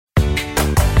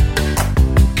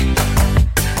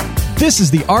This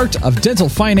is the Art of Dental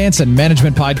Finance and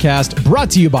Management podcast, brought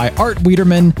to you by Art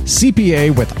Wiederman,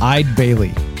 CPA with Eide Bailey.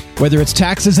 Whether it's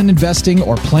taxes and investing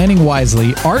or planning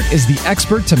wisely, Art is the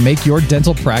expert to make your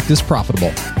dental practice profitable.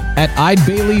 At Eide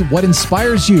Bailey, what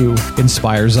inspires you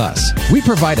inspires us. We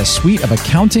provide a suite of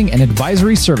accounting and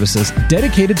advisory services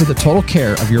dedicated to the total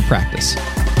care of your practice.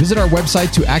 Visit our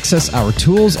website to access our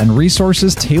tools and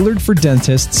resources tailored for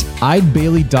dentists,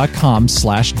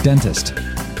 eidebailey.com/dentist.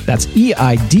 That's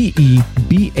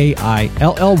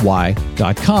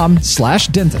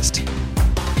EIDEBAILLY.com/dentist.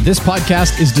 This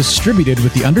podcast is distributed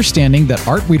with the understanding that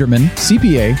Art Wiederman,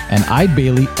 CPA, and Eide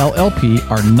Bailey, LLP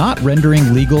are not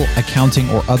rendering legal, accounting,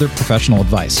 or other professional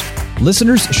advice.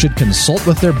 Listeners should consult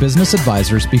with their business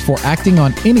advisors before acting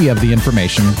on any of the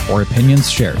information or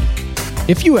opinions shared.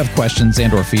 If you have questions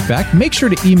and or feedback, make sure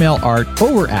to email Art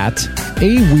over at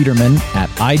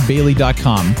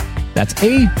awiederman@eidebailey.com. That's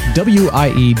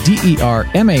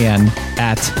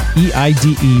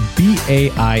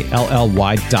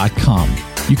AWIEDERMAN@EIDEBAILLY.com.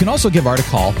 You can also give Art a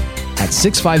call at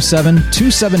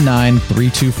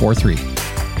 657-279-3243.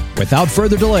 Without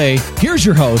further delay, here's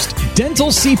your host, Dental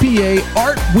CPA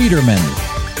Art Wiederman.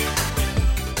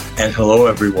 And hello,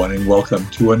 everyone, and welcome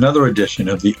to another edition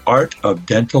of the Art of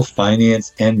Dental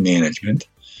Finance and Management.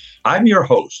 I'm your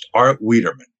host, Art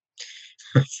Wiederman.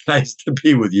 It's nice to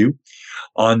be with you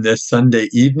on this Sunday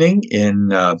evening in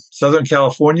Southern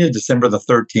California, December the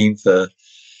 13th.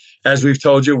 As we've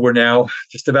told you, we're now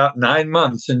just about 9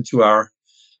 months into our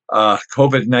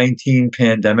COVID-19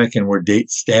 pandemic, and we're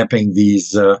date stamping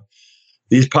these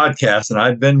podcasts. And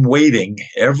I've been waiting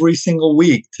every single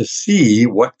week to see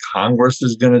what Congress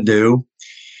is going to do.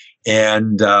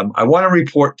 And I want to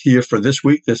report to you for this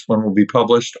week. This one will be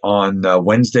published on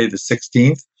Wednesday, the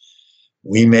 16th.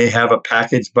 We may have a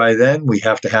package by then. We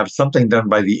have to have something done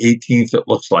by the 18th, it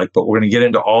looks like, but we're going to get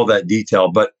into all that detail.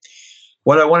 But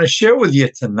what I want to share with you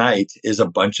tonight is a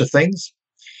bunch of things.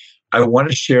 I want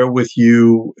to share with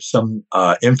you some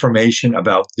information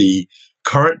about the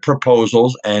current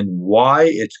proposals and why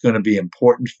it's going to be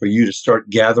important for you to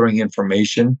start gathering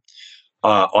information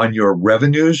on your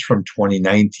revenues from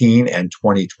 2019 and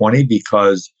 2020,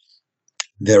 because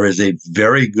there is a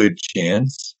very good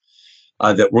chance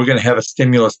that we're going to have a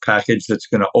stimulus package that's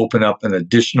going to open up an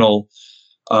additional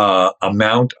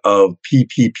amount of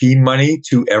PPP money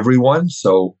to everyone.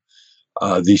 So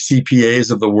the CPAs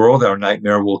of the world, our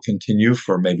nightmare will continue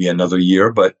for maybe another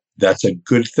year, but that's a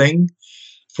good thing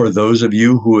for those of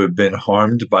you who have been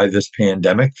harmed by this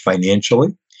pandemic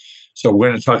financially. So we're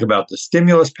going to talk about the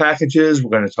stimulus packages. We're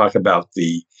going to talk about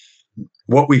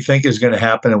what we think is going to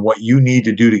happen and what you need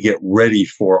to do to get ready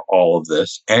for all of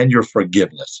this and your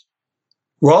forgiveness.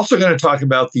 We're also going to talk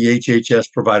about the HHS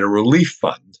Provider Relief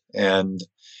Fund, and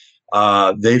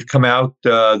they've come out,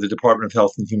 the Department of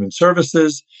Health and Human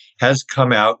Services has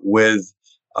come out with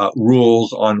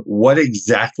rules on what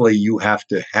exactly you have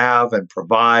to have and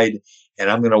provide, and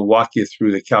I'm going to walk you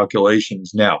through the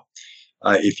calculations now.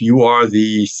 If you are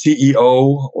the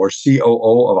CEO or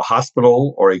COO of a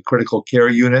hospital or a critical care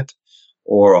unit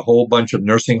or a whole bunch of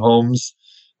nursing homes,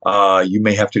 you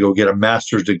may have to go get a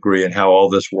master's degree in how all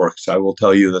this works. I will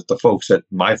tell you that the folks at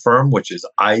my firm, which is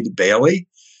Eide Bailey,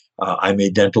 I'm a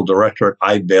dental director at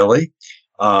Eide Bailey.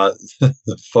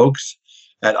 The folks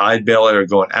at Eide Bailey are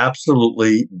going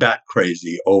absolutely bat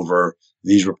crazy over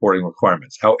these reporting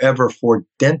requirements. However, for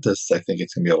dentists, I think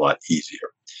it's going to be a lot easier.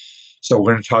 So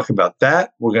we're going to talk about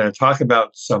that. We're going to talk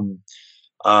about some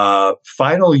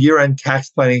final year-end tax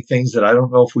planning things that I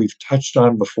don't know if we've touched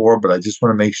on before, but I just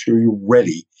want to make sure you're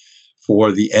ready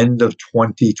for the end of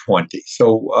 2020.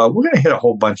 So we're going to hit a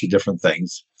whole bunch of different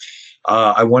things.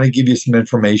 I want to give you some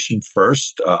information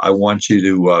first. I want you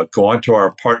to go onto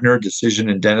our partner, Decision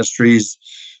in Dentistry's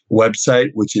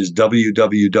website, which is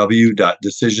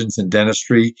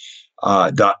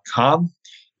www.decisionsinDentistry.com.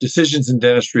 Decisions in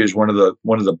Dentistry is one of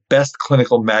the best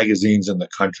clinical magazines in the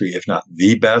country, if not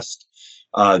the best.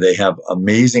 They have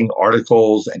amazing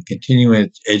articles and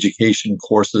continuing education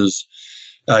courses.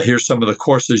 Here's some of the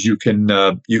courses you can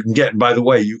get. And by the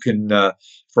way, you can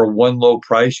for one low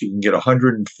price, you can get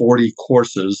 140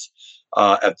 courses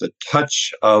at the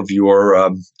touch of your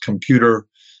computer.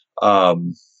 At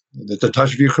the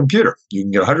touch of your computer, you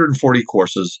can get 140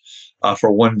 courses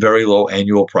for one very low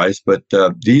annual price. But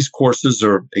these courses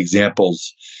are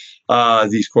examples.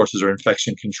 These courses are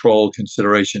infection control,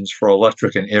 considerations for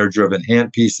electric and air-driven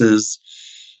handpieces.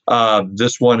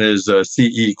 This one is a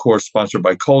CE course sponsored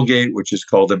by Colgate, which is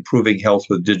called Improving Health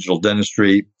with Digital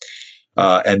Dentistry.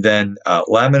 And then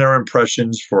laminar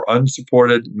impressions for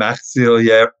unsupported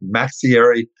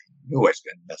maxillary knew I was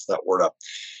going to mess that word up.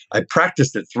 I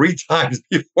practiced it 3 times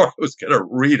before I was going to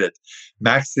read it.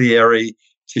 Maxillary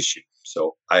tissue.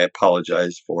 So I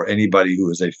apologize for anybody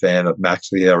who is a fan of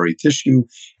maxillary tissue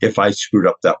if I screwed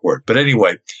up that word. But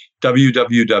anyway,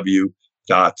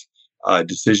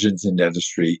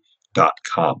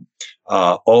 www.decisionsinDentistry.com.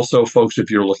 Also, folks,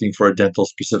 if you're looking for a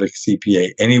dental-specific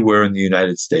CPA anywhere in the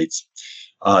United States,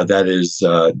 that is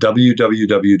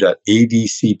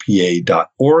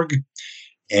www.adcpa.org.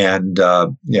 And,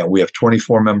 we have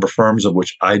 24 member firms, of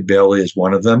which Eide Bailly is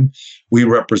one of them. We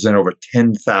represent over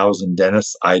 10,000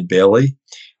 dentists. Eide Bailly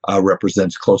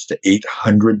represents close to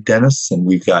 800 dentists, and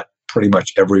we've got pretty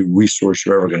much every resource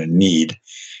you're ever going to need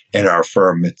in our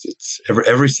firm. It's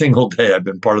every single day. I've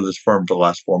been part of this firm for the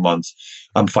last 4 months.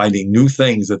 I'm finding new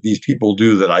things that these people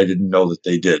do that I didn't know that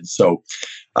they did. So,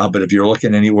 but if you're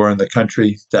looking anywhere in the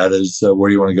country, that is where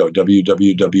you want to go,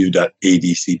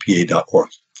 www.adcpa.org.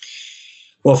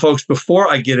 Well, folks, before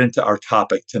I get into our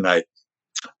topic tonight,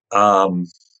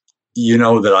 you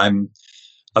know that I'm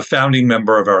a founding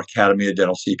member of our Academy of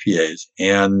Dental CPAs,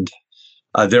 and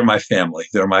they're my family.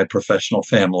 They're my professional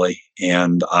family,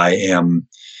 and I am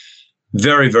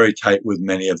very, very tight with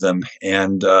many of them.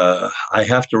 And I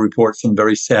have to report some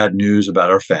very sad news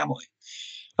about our family.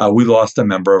 We lost a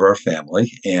member of our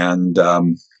family, and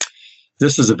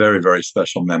this is a very, very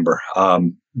special member.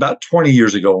 About 20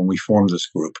 years ago when we formed this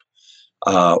group,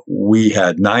 we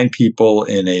had 9 people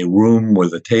in a room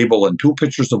with a table and 2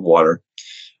 pitchers of water.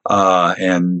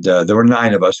 And there were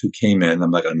 9 of us who came in.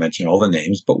 I'm not going to mention all the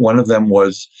names, but one of them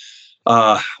was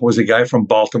a guy from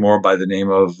Baltimore by the name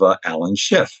of Alan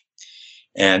Schiff.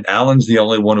 And Alan's the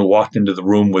only one who walked into the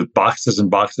room with boxes and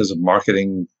boxes of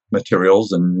marketing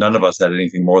materials, and none of us had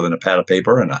anything more than a pad of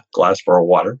paper and a glass full of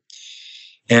water.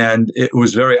 And it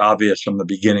was very obvious from the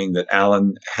beginning that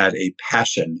Alan had a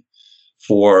passion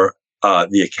for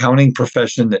the accounting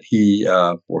profession that he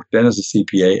worked in as a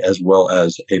CPA, as well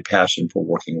as a passion for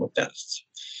working with dentists.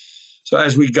 So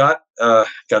as we got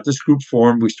this group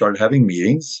formed, we started having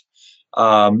meetings.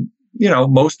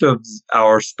 Most of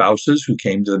our spouses who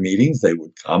came to the meetings, they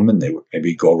would come and they would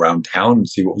maybe go around town and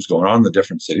see what was going on in the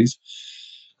different cities.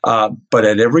 But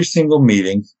at every single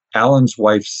meeting, Alan's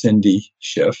wife, Cindy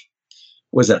Schiff,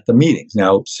 was at the meetings.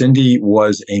 Now, Cindy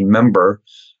was a member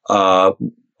of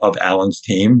Alan's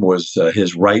team, was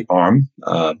his right arm,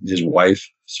 his wife,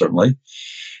 certainly.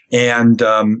 And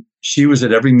she was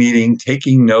at every meeting,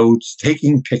 taking notes,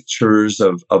 taking pictures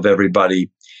of everybody.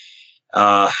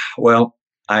 Well,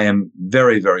 I am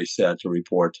very, very sad to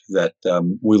report that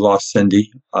we lost Cindy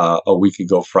a week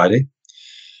ago Friday.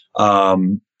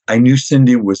 I knew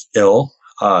Cindy was ill.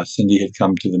 Cindy had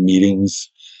come to the meetings,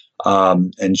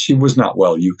 and she was not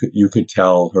well. You could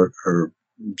tell her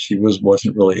she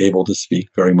wasn't really able to speak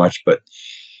very much, but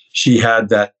she had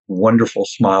that wonderful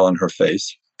smile on her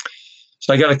face.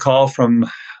 So I got a call from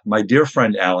my dear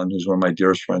friend Alan, who's one of my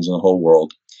dearest friends in the whole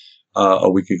world,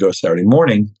 a week ago Saturday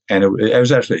morning, and it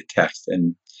was actually a text,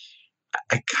 and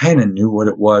I kind of knew what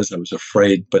it was. I was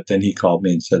afraid, but then he called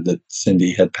me and said that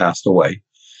Cindy had passed away.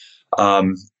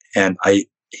 And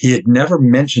he had never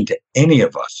mentioned to any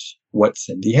of us what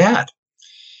Cindy had.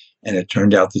 And it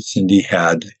turned out that Cindy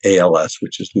had ALS,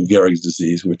 which is Lou Gehrig's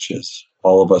disease, which, as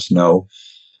all of us know,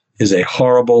 is a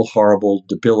horrible, horrible,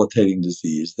 debilitating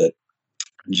disease that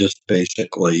just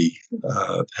basically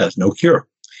has no cure.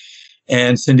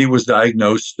 And Cindy was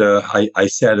diagnosed, I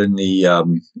said in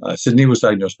the, Cindy was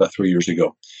diagnosed about 3 years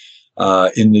ago.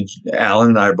 Alan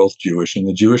and I are both Jewish. In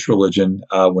the Jewish religion,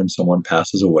 when someone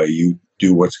passes away, you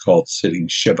do what's called sitting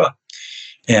Shiva.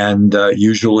 And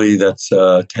usually that's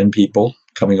 10 people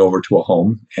coming over to a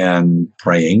home and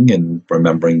praying and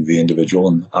remembering the individual.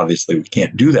 And obviously we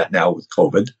can't do that now with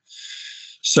COVID.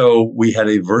 So we had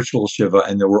a virtual Shiva,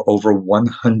 and there were over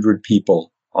 100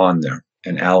 people on there.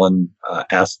 And Alan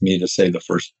asked me to say the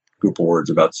first group of words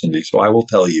about Cindy. So I will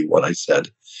tell you what I said.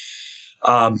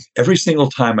 Every single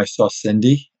time I saw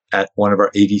Cindy at one of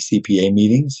our ADCPA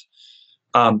meetings,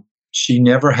 she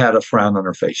never had a frown on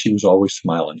her face. She was always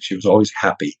smiling. She was always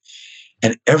happy.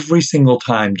 And every single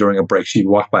time during a break, she'd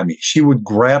walk by me. She would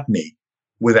grab me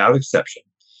without exception.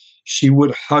 She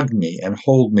would hug me and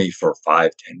hold me for 5,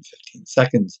 10, 15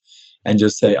 seconds and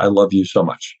just say, "I love you so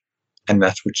much." And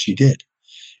that's what she did.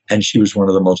 And she was one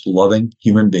of the most loving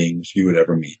human beings you would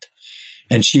ever meet.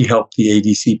 And she helped the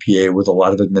ADCPA with a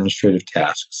lot of administrative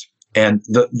tasks. And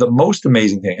the most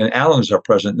amazing thing, and Alan is our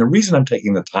president, and the reason I'm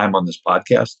taking the time on this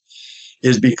podcast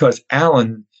is because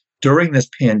Alan, during this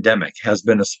pandemic, has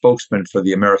been a spokesman for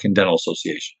the American Dental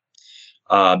Association.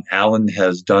 Alan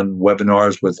has done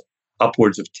webinars with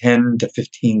upwards of 10 to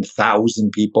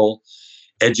 15,000 people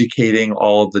educating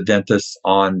all of the dentists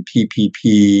on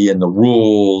PPP and the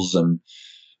rules and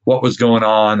what was going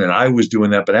on. And I was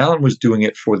doing that, but Alan was doing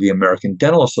it for the American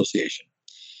Dental Association.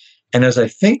 And as I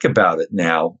think about it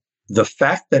now, the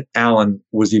fact that Alan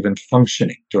was even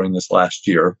functioning during this last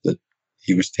year, that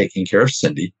he was taking care of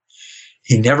Cindy,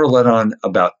 he never let on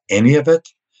about any of it.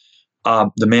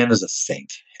 The man is a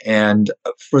saint. And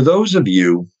for those of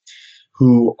you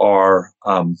who are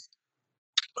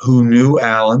who knew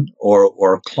Alan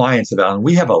or clients of Alan,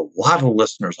 we have a lot of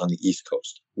listeners on the East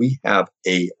Coast. We have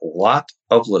a lot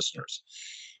of listeners.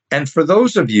 And for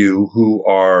those of you who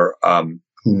are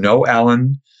who know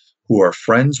Alan, who are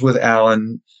friends with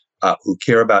Alan, who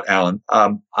care about Alan,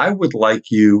 I would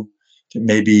like you to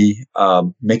maybe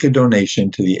make a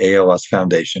donation to the ALS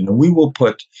Foundation, and we will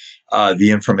put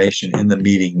the information in the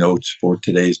meeting notes for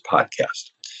today's podcast.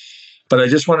 But I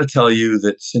just want to tell you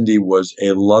that Cindy was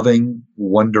a loving,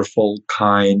 wonderful,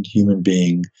 kind human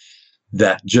being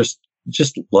that just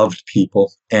loved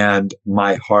people. And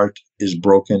my heart is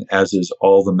broken, as is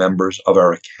all the members of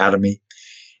our academy.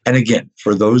 And again,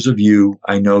 for those of you,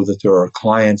 I know that there are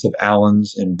clients of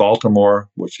Alan's in Baltimore,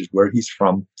 which is where he's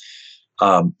from,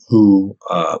 who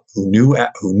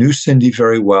knew Cindy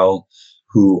very well,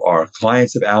 who are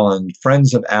clients of Alan,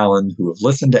 friends of Alan, who have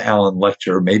listened to Alan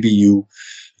lecture. Maybe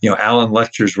you know, Alan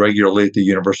lectures regularly at the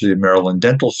University of Maryland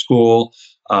Dental School.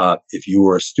 If you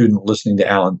were a student listening to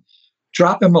Alan,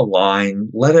 drop him a line.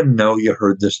 Let him know you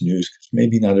heard this news, because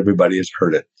maybe not everybody has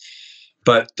heard it.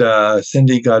 But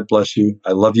Cindy, God bless you.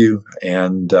 I love you,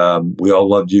 and we all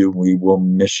loved you. We will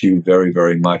miss you very,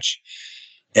 very much.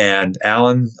 And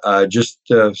Alan, just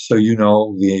so you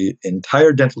know, the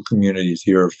entire dental community is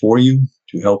here for you,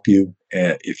 to help you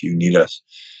if you need us.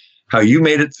 How you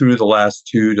made it through the last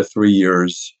 2 to 3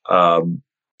 years,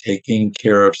 taking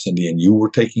care of Cindy, and you were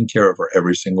taking care of her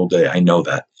every single day. I know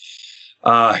that.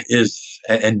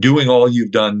 And doing all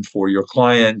you've done for your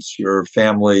clients, your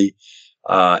family,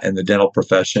 and the dental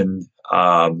profession.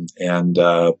 And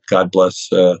God bless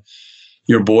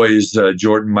your boys,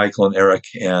 Jordan, Michael, and Eric,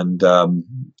 and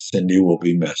Cindy will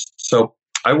be missed. So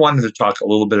I wanted to talk a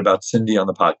little bit about Cindy on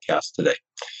the podcast today.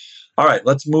 All right,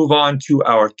 let's move on to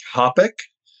our topic,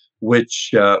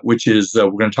 which is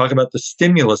we're going to talk about the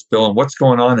stimulus bill and what's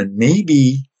going on, and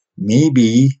maybe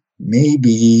we're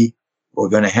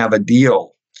going to have a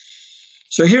deal.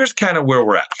 So here's kind of where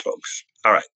we're at, folks.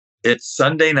 All right, it's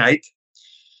Sunday night.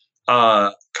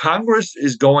 Congress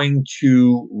is going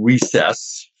to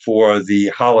recess for the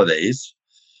holidays,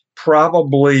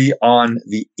 probably on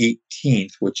the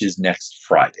 18th, which is next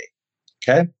Friday.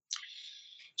 Okay.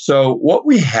 So what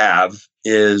we have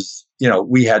is,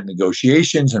 we had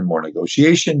negotiations and more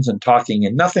negotiations and talking,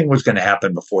 and nothing was going to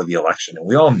happen before the election. And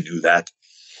we all knew that,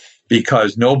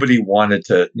 because nobody wanted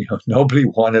to budge.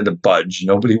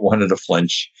 Nobody wanted to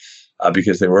flinch,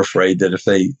 because they were afraid that if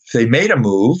they made a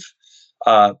move,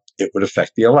 it would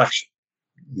affect the election.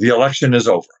 The election is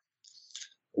over.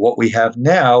 What we have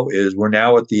now is we're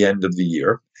now at the end of the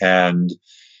year, and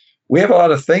we have a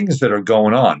lot of things that are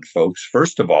going on, folks.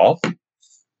 First of all,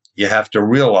 you have to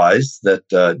realize that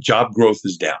job growth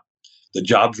is down. The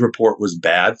jobs report was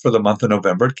bad for the month of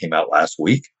November. It came out last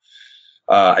week.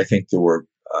 I think there were,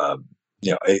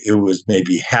 it was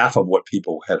maybe half of what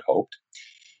people had hoped.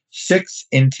 6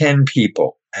 in 10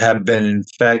 people have been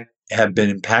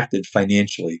impacted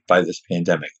financially by this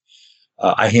pandemic.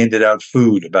 I handed out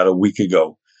food about a week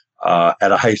ago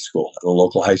at a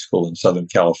local high school in Southern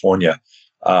California,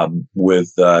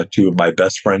 with 2 of my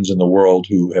best friends in the world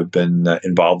who have been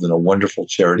involved in a wonderful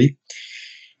charity.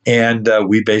 And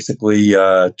we basically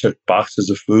took boxes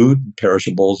of food,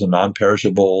 perishables and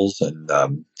non-perishables, and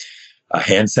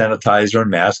hand sanitizer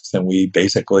and masks. And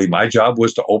my job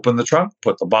was to open the trunk,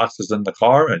 put the boxes in the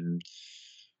car, and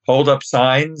hold up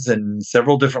signs in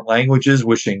several different languages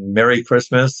wishing Merry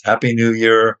Christmas, Happy New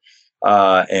Year,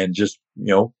 and just,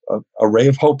 a ray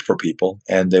of hope for people.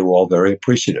 And they were all very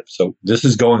appreciative. So this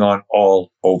is going on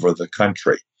all over the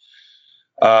country.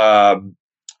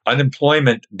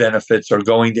 Unemployment benefits are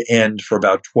going to end for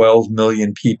about 12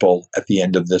 million people at the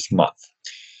end of this month,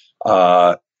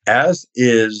 as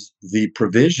is the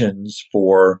provisions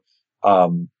for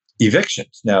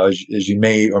evictions. Now, as you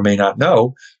may or may not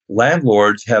know,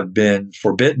 landlords have been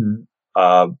forbidden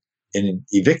in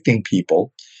evicting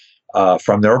people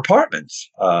from their apartments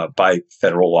by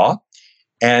federal law.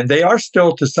 And they are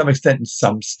still, to some extent, in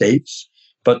some states,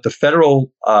 but the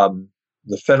federal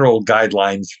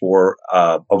guidelines for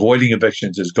avoiding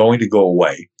evictions is going to go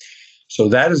away. So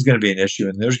that is going to be an issue,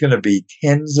 and there's going to be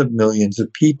tens of millions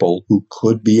of people who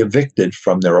could be evicted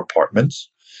from their apartments.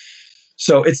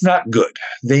 So it's not good.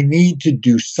 They need to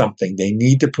do something. They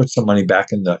need to put some money back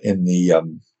in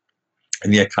the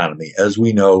economy. As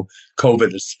we know,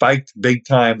 COVID has spiked big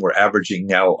time. We're averaging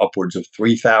now upwards of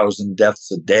 3,000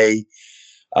 deaths a day.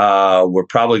 We're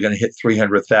probably going to hit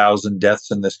 300,000 deaths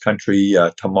in this country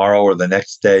tomorrow or the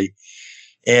next day.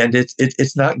 And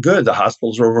it's not good. The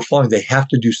hospitals are overflowing. They have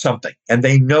to do something, and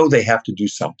they know they have to do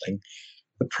something.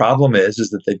 The problem is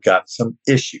that they've got some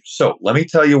issues. So let me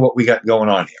tell you what we got going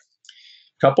on here.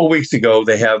 A couple of weeks ago,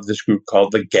 they have this group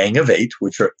called the Gang of Eight,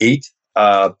 which are eight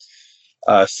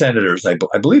senators. I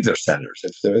believe they're senators.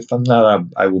 If I'm not,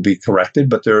 I will be corrected.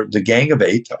 But the Gang of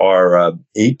Eight are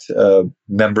eight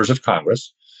members of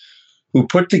Congress who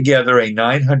put together a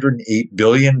 $908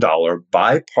 billion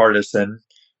bipartisan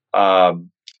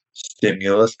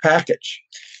stimulus package.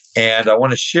 And I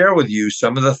want to share with you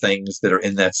some of the things that are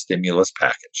in that stimulus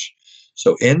package.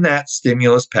 So in that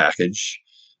stimulus package,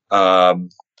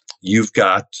 you've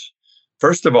got,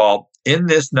 first of all, in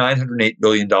this $908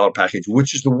 billion package,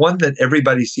 which is the one that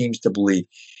everybody seems to believe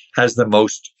has the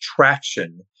most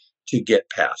traction to get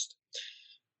passed,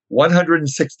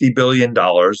 $160 billion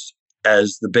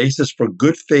as the basis for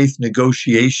good faith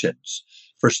negotiations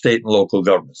for state and local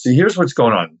governments. See, here's what's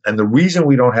going on. And the reason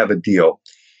we don't have a deal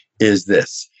is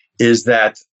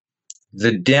that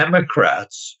the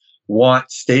Democrats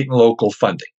want state and local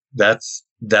funding. That's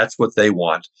what they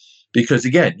want. Because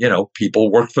again, people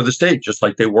work for the state just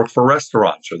like they work for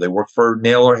restaurants or they work for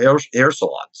nail or hair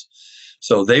salons.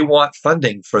 So they want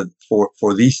funding for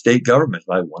these state governments.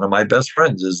 One of my best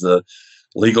friends is the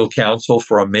legal counsel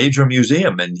for a major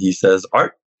museum, and he says,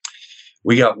 Art,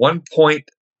 we got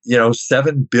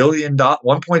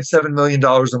 $1.7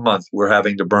 million a month we're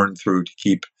having to burn through to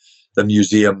keep the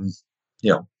museum,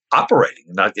 operating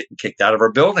and not getting kicked out of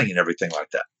our building and everything like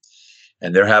that.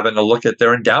 And they're having to look at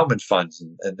their endowment funds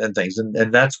and things.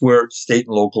 And that's where state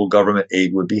and local government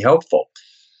aid would be helpful.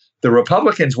 The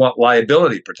Republicans want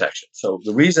liability protection. So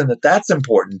the reason that that's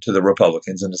important to the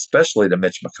Republicans, and especially to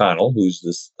Mitch McConnell,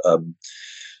 who's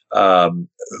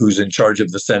in charge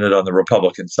of the Senate on the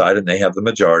Republican side, and they have the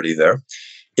majority there,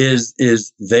 is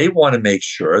they want to make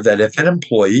sure that if an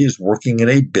employee is working in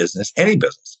a business, any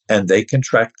business, and they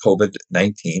contract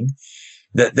COVID-19,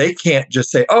 that they can't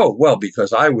just say, oh, well,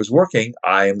 because I was working,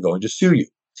 I am going to sue you.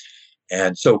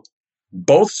 And so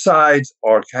both sides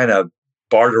are kind of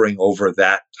bartering over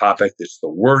that topic. It's the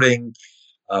wording.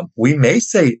 We may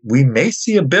see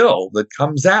a bill that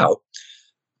comes out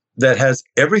that has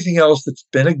everything else that's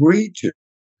been agreed to.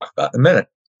 I'll talk about in a minute.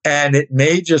 And it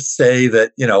may just say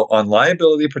that, on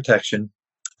liability protection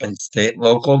and state and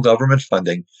local government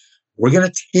funding, we're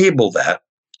going to table that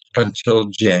until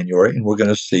January, and we're going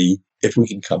to see if we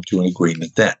can come to an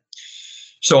agreement then.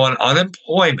 So on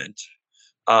unemployment,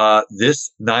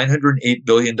 this $908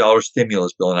 billion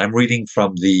stimulus bill, and I'm reading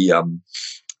from the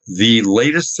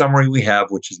latest summary we have,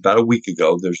 which is about a week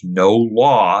ago. There's no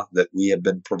law that we have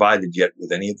been provided yet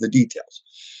with any of the details.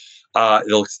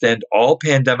 It'll extend all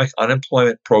pandemic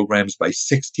unemployment programs by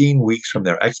 16 weeks from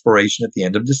their expiration at the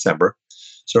end of December.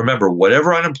 So remember,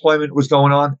 whatever unemployment was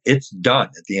going on, it's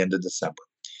done at the end of December.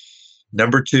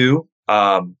 Number two,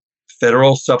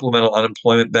 federal supplemental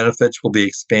unemployment benefits will be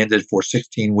expanded for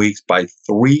 16 weeks by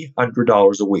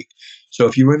 $300 a week. So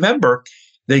if you remember,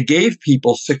 they gave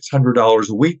people $600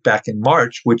 a week back in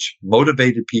March, which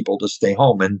motivated people to stay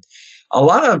home. And a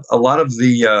lot of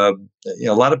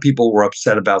people were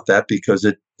upset about that because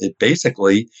it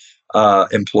basically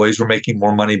employees were making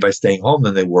more money by staying home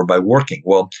than they were by working.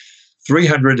 Well,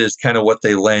 300 is kind of what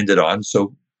they landed on.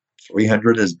 So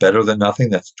 300 is better than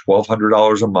nothing. That's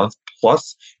 $1,200 a month.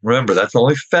 Plus, remember, that's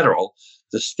only federal.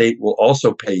 The state will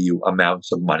also pay you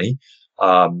amounts of money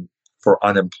for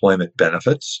unemployment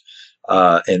benefits.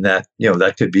 And that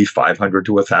could be $500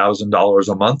 to $1,000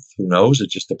 a month. Who knows?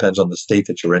 It just depends on the state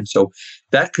that you're in. So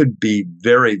that could be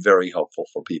very, very helpful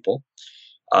for people.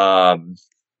 And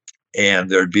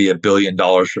there'd be $1 billion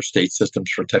for state systems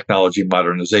for technology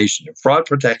modernization and fraud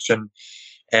protection.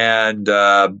 And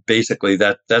basically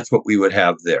that's what we would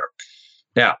have there.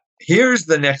 Now, here's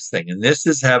the next thing, and this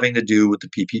is having to do with the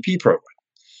PPP program.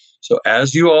 So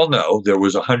as you all know, there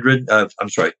was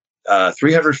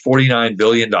 $349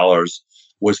 billion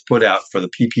was put out for the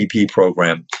PPP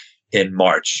program in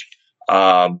March.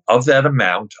 Of that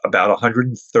amount, about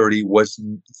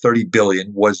 130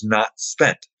 billion was not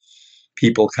spent.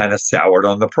 People kind of soured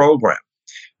on the program,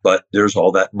 but there's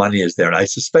all that money is there. And I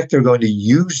suspect they're going to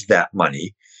use that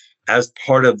money as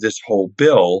part of this whole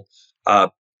bill.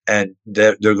 And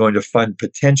they're going to fund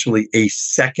potentially a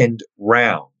second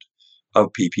round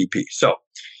of PPP. So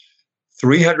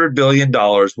 $300 billion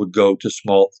would go to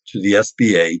the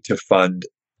SBA to fund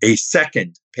a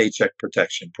second Paycheck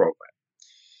Protection Program.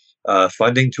 I'm just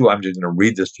going to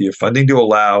read this to you. Funding to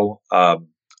allow the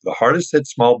hardest hit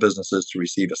small businesses to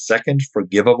receive a second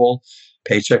forgivable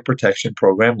Paycheck Protection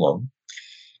Program loan.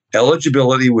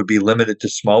 Eligibility would be limited to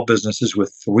small businesses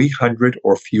with 300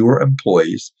 or fewer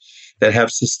employees that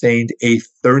have sustained a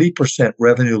 30%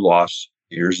 revenue loss.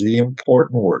 Here's the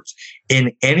important words: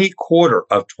 in any quarter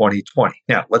of 2020.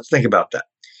 Now, let's think about that.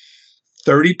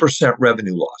 30%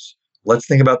 revenue loss. Let's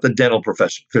think about the dental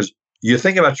profession, because you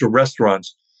think about your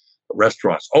restaurants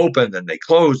open, then they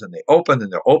close, then they open, then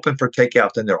they're open for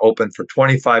takeout, then they're open for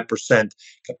 25%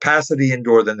 capacity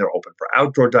indoor, then they're open for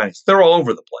outdoor dining. They're all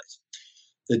over the place.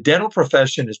 The dental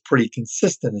profession is pretty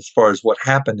consistent as far as what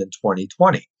happened in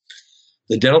 2020.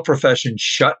 The dental profession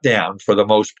shut down for the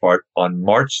most part on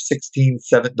March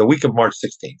 16th, the week of March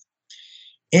 16th.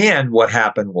 And what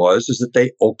happened is that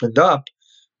they opened up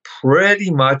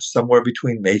pretty much somewhere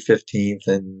between May 15th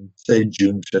and say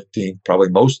June 15th. A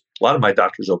lot of my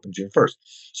doctors open June 1st.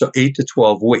 So 8 to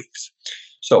 12 weeks.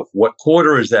 So what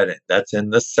quarter is that in? That's in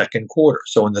the second quarter.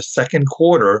 So in the second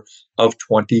quarter of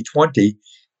 2020,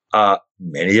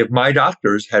 many of my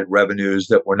doctors had revenues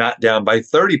that were not down by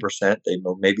 30%. They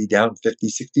were maybe down 50,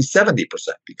 60, 70%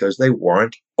 because they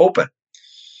weren't open.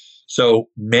 So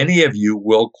many of you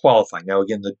will qualify. Now,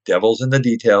 again, the devil's in the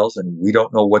details, and we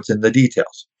don't know what's in the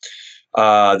details.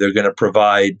 They're going to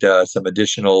provide some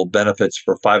additional benefits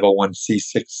for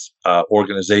 501c6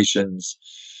 organizations,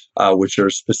 which are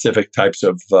specific types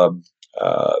of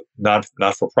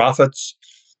not-for-profits.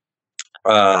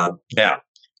 Now,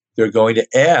 they're going to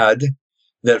add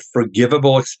that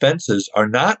forgivable expenses are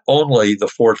not only the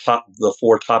four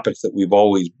topics that we've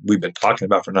been talking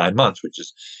about for 9 months, which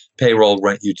is payroll,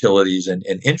 rent, utilities, and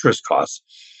interest costs,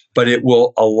 but it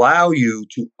will allow you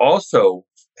to also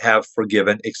have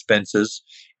forgiven expenses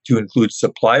to include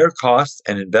supplier costs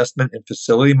and investment in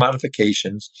facility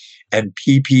modifications and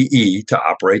PPE to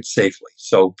operate safely.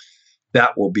 So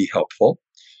that will be helpful.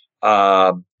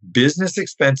 Business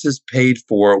expenses paid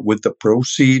for with the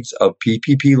proceeds of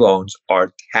PPP loans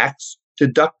are tax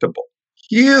deductible.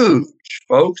 Huge,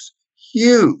 folks,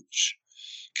 huge.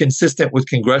 Consistent with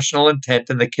congressional intent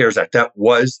in the CARES Act. That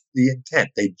was the intent.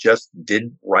 They just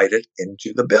didn't write it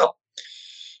into the bill.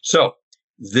 So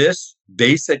this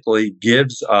basically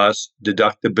gives us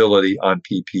deductibility on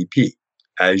PPP.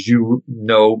 As you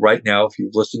know right now, if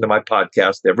you've listened to my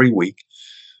podcast every week,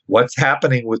 what's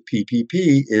happening with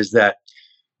PPP is that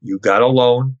you got a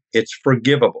loan, it's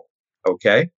forgivable,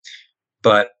 okay?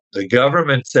 But the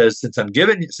government says, since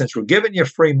we're giving you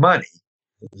free money,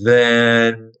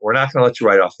 then we're not going to let you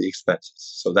write off the expenses.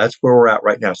 So that's where we're at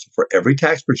right now. So for every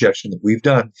tax projection that we've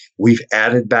done, we've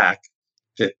added back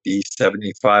 $50,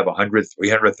 $75, $100,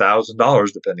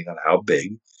 $300,000, depending on how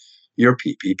big your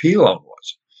PPP loan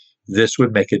was. This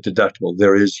would make it deductible.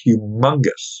 There is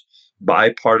humongous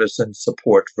bipartisan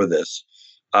support for this.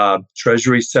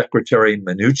 Treasury Secretary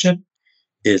Mnuchin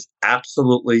is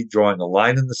absolutely drawing a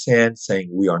line in the sand, saying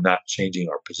we are not changing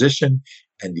our position.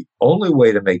 And the only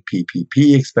way to make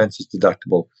PPP expenses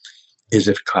deductible is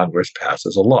if Congress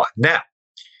passes a law. Now,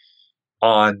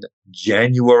 on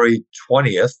January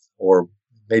 20th, or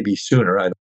maybe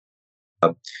sooner,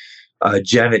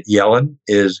 Janet Yellen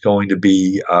is going to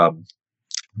be, I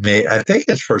think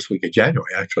it's first week of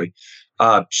January, actually.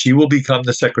 She will become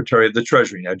the Secretary of the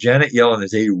Treasury. Now, Janet Yellen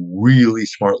is a really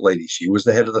smart lady. She was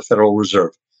the head of the Federal Reserve.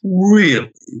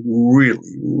 Really, really,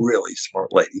 really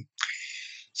smart lady.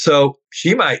 So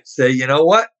she might say, you know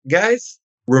what, guys,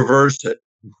 reverse it.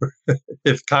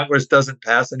 If Congress doesn't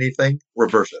pass anything,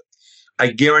 reverse it. I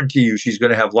guarantee you she's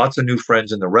going to have lots of new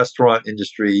friends in the restaurant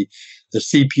industry, the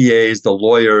CPAs, the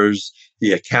lawyers,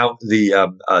 the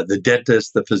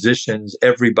dentists, the physicians.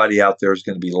 Everybody out there is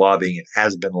going to be lobbying and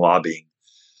has been lobbying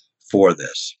for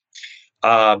this.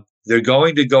 They're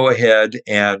going to go ahead,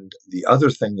 and the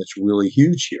other thing that's really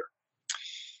huge here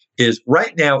is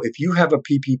right now, if you have a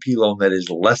PPP loan that is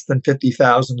less than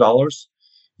 $50,000,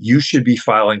 you should be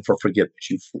filing for forgiveness.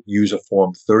 You use a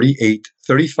form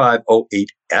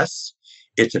 3508S.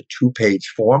 It's a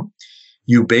 2-page form.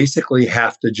 You basically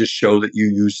have to just show that you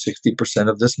use 60%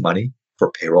 of this money for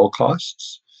payroll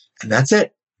costs, and that's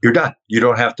it. You're done. You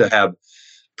don't have to have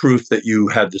proof that you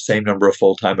had the same number of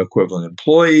full-time equivalent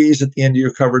employees at the end of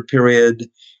your covered period.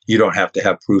 You don't have to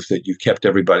have proof that you kept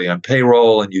everybody on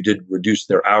payroll and you didn't reduce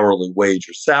their hourly wage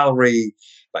or salary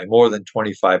by more than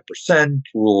 25%,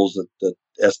 rules that the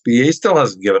SBA still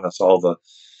hasn't given us all the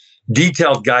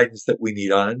detailed guidance that we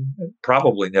need on it.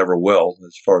 Probably never will,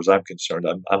 as far as I'm concerned.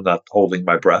 I'm not holding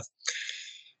my breath.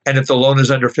 And if the loan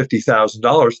is under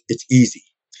 $50,000, it's easy.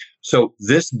 So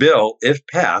this bill, if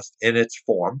passed in its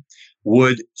form,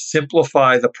 would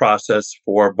simplify the process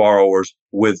for borrowers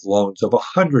with loans of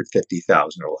 $150,000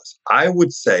 or less. I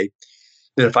would say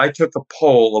that if I took a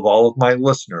poll of all of my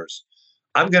listeners,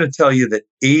 I'm going to tell you that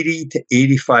 80 to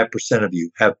 85% of you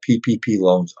have PPP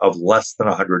loans of less than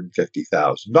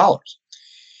 $150,000.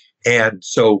 And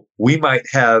so we might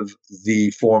have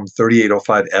the form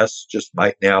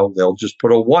 3805S they'll just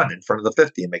put a 1 in front of the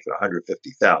 50 and make it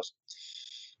 150,000.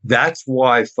 That's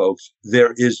why, folks,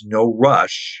 there is no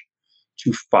rush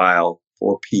to file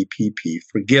for PPP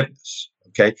forgiveness.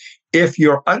 Okay. If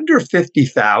you're under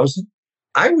 50,000,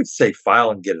 I would say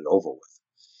file and get it over with.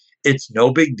 It's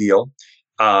no big deal.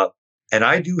 And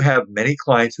I do have many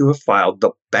clients who have filed.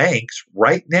 The banks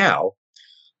right now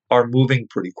are moving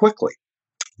pretty quickly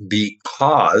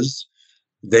because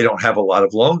they don't have a lot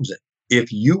of loans in.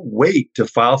 If you wait to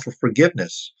file for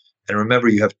forgiveness, and remember,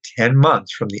 you have 10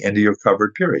 months from the end of your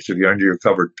covered period. So if you're under your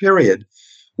covered period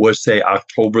was, say,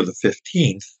 October the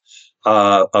 15th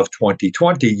of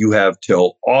 2020, you have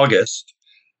till August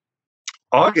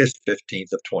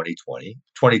 15th of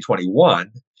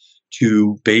 2021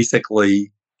 to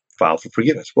basically file for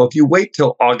forgiveness. Well, if you wait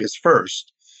till August 1st,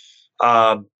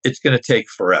 it's going to take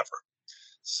forever.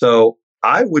 So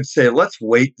I would say let's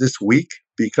wait this week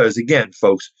because, again,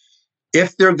 folks,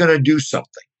 if they're going to do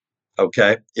something,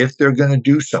 okay, they're going to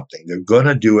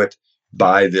do it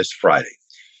by this Friday.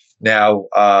 Now,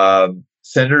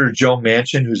 Senator Joe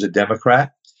Manchin, who's a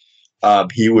Democrat,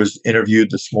 he was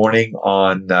interviewed this morning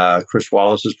on Chris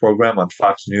Wallace's program on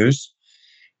Fox News.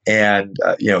 And,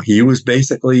 he was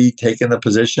basically taking the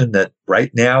position that right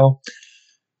now,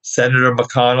 Senator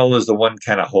McConnell is the one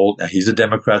kind of holding. Now, he's a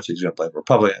Democrat, so he's going to blame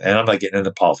Republican. And I'm not getting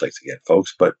into politics again,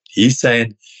 folks, but he's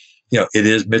saying, it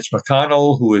is Mitch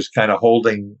McConnell who is kind of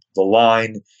holding the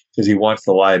line because he wants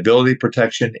the liability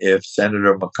protection. If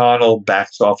Senator McConnell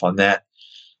backs off on that,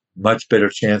 much better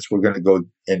chance we're going to go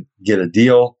and get a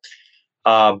deal.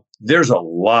 There's a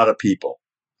lot of people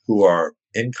who are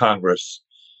in Congress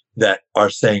that are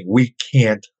saying we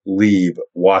can't leave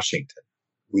Washington.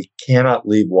 We cannot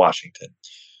leave Washington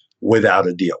without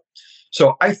a deal.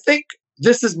 So I think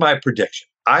this is my prediction.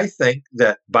 I think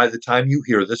that by the time you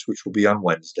hear this, which will be on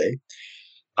Wednesday,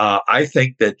 I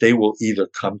think that they will either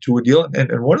come to a deal.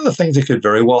 And one of the things that could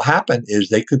very well happen is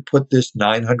they could put this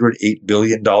 $908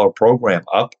 billion program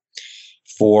up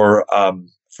for a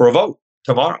vote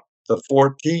tomorrow, the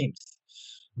 14th,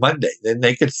 Monday. Then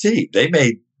they could see. They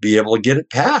may be able to get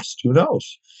it passed. Who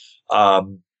knows?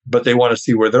 But they want to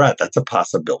see where they're at. That's a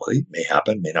possibility. May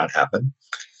happen, may not happen.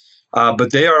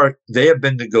 But they have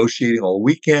been negotiating all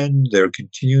weekend. They're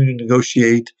continuing to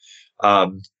negotiate.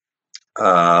 The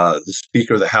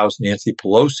Speaker of the House, Nancy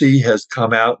Pelosi, has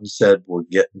come out and said, we're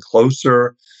getting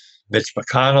closer. Mitch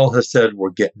McConnell has said,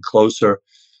 we're getting closer.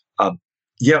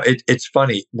 It's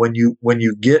funny when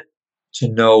you get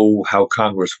to know how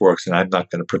Congress works, and I'm not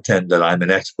going to pretend that I'm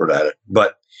an expert at it,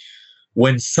 but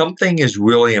when something is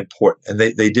really important, and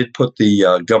they did put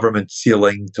the government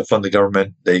ceiling to fund the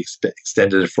government, they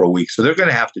extended it for a week. So they're going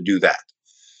to have to do that.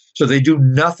 So they do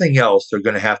nothing else, they're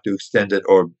going to have to extend it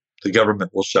or the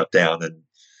government will shut down. And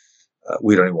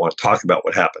we don't even want to talk about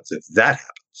what happens if that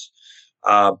happens.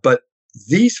 But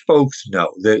these folks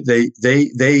know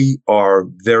they are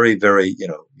very, very,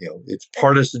 it's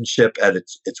partisanship at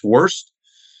its worst.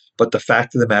 But the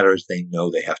fact of the matter is they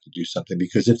know they have to do something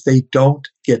because if they don't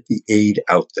get the aid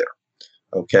out there,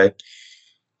 okay,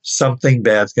 something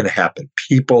bad's going to happen.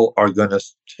 People are going to,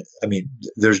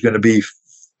 there's going to be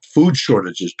food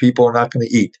shortages. People are not going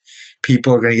to eat.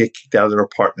 People are going to get kicked out of their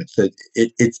apartments.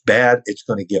 It's bad. It's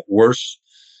going to get worse.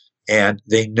 And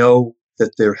they know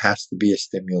that there has to be a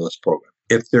stimulus program.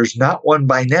 If there's not one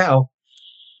by now,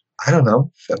 I don't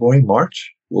know, February,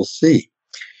 March, we'll see.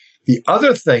 The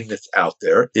other thing that's out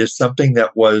there is something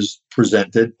that was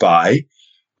presented by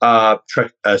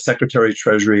Secretary of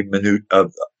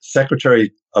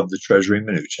the Treasury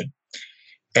Mnuchin,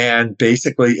 and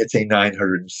basically it's a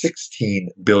 $916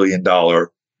 billion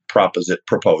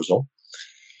proposal.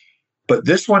 But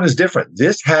this one is different.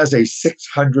 This has a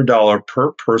 $600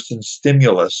 per person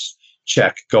stimulus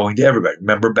check going to everybody.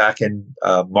 Remember back in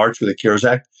March with the CARES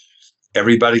Act,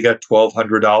 everybody got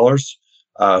 $1,200.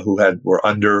 Who were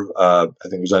under, I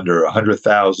think it was under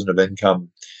 100,000 of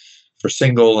income for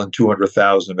single and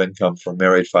 200,000 of income for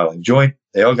married filing joint.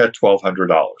 They all got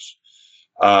 $1,200.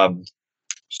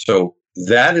 So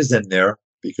that is in there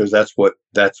because that's what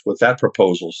that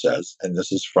proposal says, and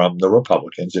this is from the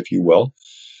Republicans, if you will.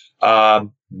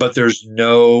 But there's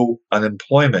no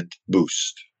unemployment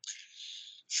boost.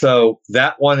 So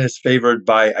that one is favored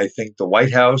by, I think, the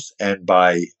White House and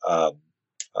by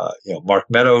Mark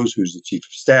Meadows, who's the chief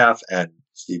of staff, and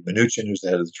Steve Mnuchin, who's the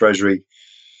head of the Treasury.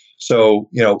 So,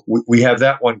 we have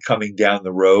that one coming down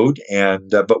the road. And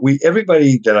but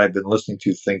everybody that I've been listening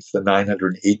to thinks the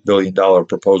 $908 billion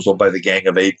proposal by the Gang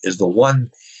of Eight is the one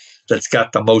that's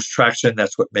got the most traction.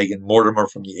 That's what Megan Mortimer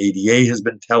from the ADA has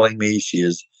been telling me. She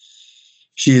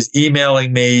is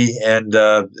emailing me, and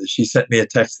she sent me a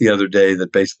text the other day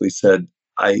that basically said,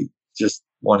 I just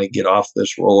want to get off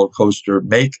this roller coaster,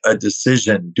 make a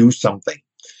decision, do something.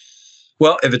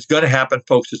 Well, if it's going to happen,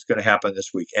 folks, it's going to happen this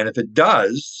week. And if it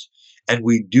does, and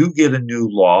we do get a new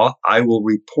law, I will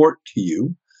report to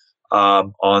you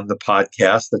on the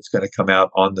podcast that's going to come out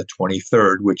on the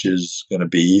 23rd, which is going to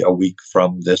be a week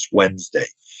from this Wednesday.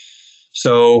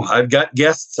 So I've got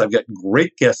guests. I've got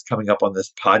great guests coming up on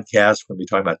this podcast. We're going to be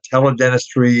talking about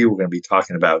teledentistry. We're going to be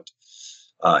talking about,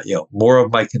 more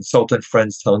of my consultant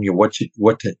friends telling you what you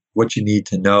need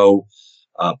to know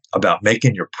about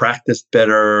making your practice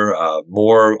better.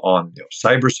 More on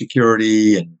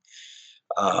cybersecurity, and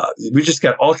we just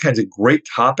got all kinds of great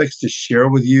topics to share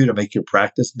with you to make your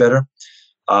practice better.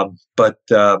 But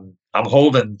I'm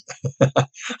holding.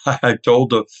 I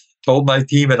told my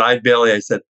team at Eide Bailly, I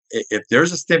said, if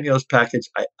there's a stimulus package,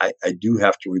 I do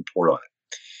have to report on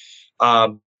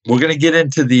it. We're going to get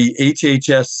into the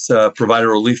HHS Provider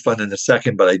Relief Fund in a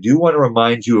second, but I do want to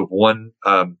remind you of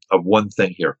one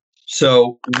thing here.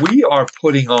 So we are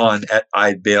putting on at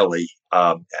Eide Bailly.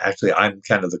 Actually, I'm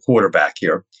kind of the quarterback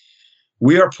here.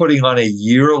 We are putting on a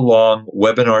year-long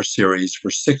webinar series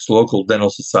for 6 local dental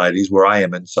societies where I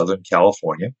am in Southern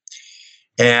California.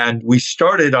 And we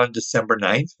started on December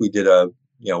 9th. We did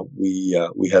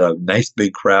we had a nice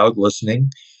big crowd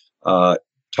listening,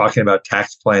 talking about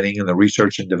tax planning and the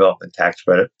research and development tax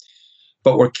credit.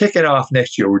 But we're kicking off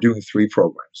next year. We're doing 3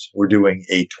 programs. We're doing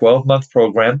a 12-month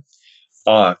program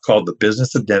called The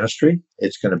Business of Dentistry.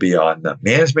 It's going to be on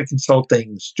management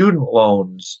consulting, student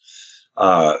loans,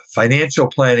 financial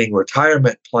planning,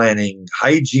 retirement planning,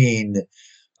 hygiene,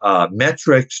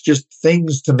 metrics, just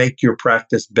things to make your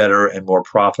practice better and more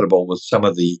profitable with some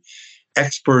of the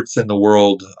experts in the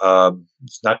world.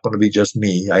 It's not going to be just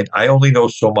me. I only know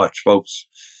so much, folks.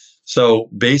 So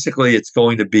basically, it's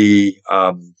going to be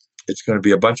a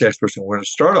bunch of experts, and we're going to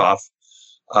start off.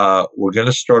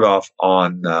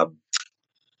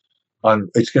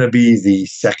 It's going to be the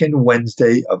second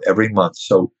Wednesday of every month.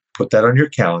 So put that on your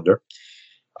calendar.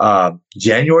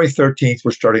 January 13th,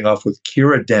 we're starting off with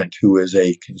Kira Dent, who is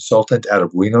a consultant out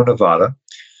of Reno, Nevada,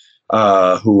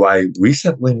 who I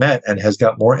recently met and has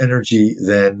got more energy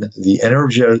than the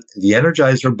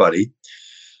Energizer Buddy,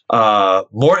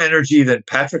 more energy than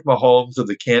Patrick Mahomes of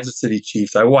the Kansas City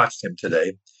Chiefs. I watched him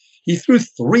today. He threw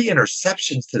 3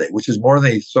 interceptions today, which is more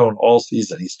than he's thrown all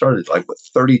season. He started with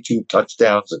 32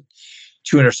 touchdowns and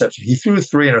 2 interceptions. He threw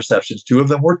 3 interceptions. 2 of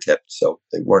them were tipped, so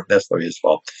they weren't necessarily his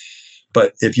fault.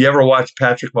 But if you ever watch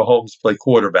Patrick Mahomes play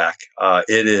quarterback,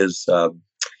 it's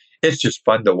just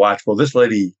fun to watch. Well, this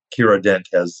lady, Kira Dent,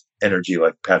 has energy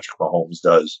like Patrick Mahomes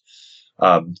does.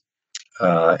 And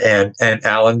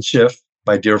Alan Schiff,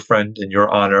 my dear friend, in your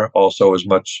honor, also as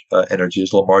much energy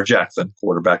as Lamar Jackson,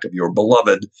 quarterback of your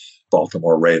beloved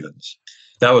Baltimore Ravens.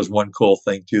 That was one cool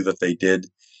thing, too, that they did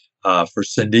for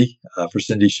Cindy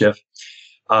Schiff.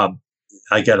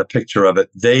 I got a picture of it.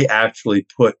 They actually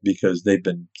because they've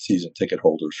been season ticket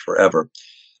holders forever,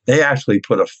 they actually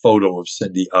put a photo of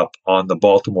Cindy up on the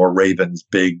Baltimore Ravens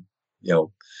big,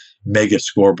 mega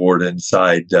scoreboard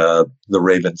inside the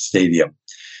Ravens stadium.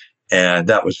 And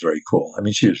that was very cool. I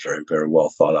mean, she was very, very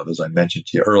well thought of, as I mentioned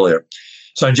to you earlier.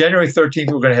 So on January 13th,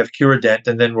 we're going to have Kira Dent.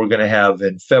 And then we're going to have,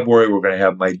 in February, we're going to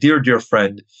have my dear, dear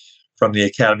friend from the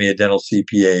Academy of Dental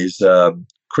CPAs,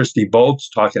 Christy Bolts,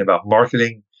 talking about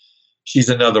marketing. She's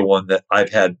another one that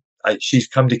she's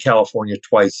come to California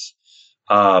twice,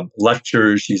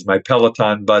 lectures. She's my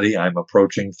Peloton buddy. I'm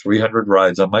approaching 300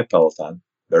 rides on my Peloton.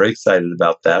 Very excited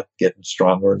about that, getting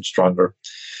stronger and stronger.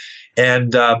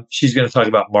 And she's going to talk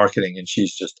about marketing, and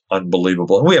she's just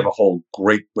unbelievable. And we have a whole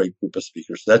great, great group of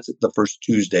speakers. That's the first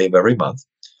Tuesday of every month.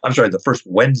 I'm sorry, the first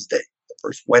Wednesday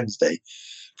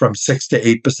from 6 to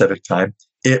 8 Pacific time.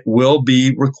 It will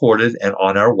be recorded and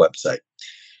on our website.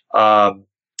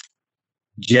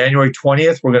 January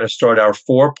 20th, we're going to start our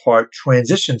 4-part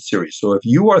transition series. So if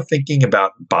you are thinking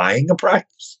about buying a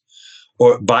practice,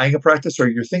 or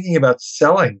you're thinking about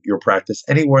selling your practice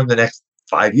anywhere in the next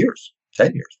 5 years,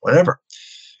 10 years, whatever,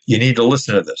 you need to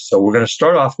listen to this. So we're going to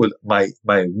start off with my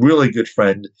really good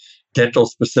friend, dental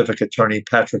specific attorney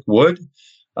Patrick Wood.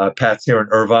 Pat's here in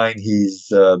Irvine.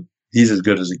 He's he's as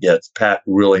good as it gets. Pat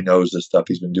really knows this stuff.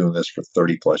 He's been doing this for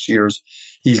 30 plus years.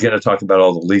 He's going to talk about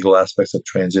all the legal aspects of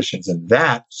transitions, and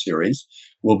that series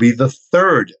will be the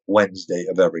third Wednesday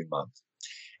of every month.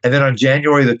 And then on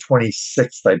January the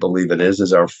 26th, I believe it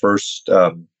is our first,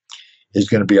 is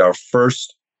going to be our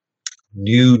first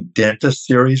new dentist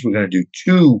series. We're going to do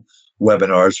 2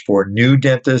 webinars for new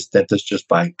dentists, dentists just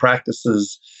buying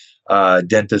practices,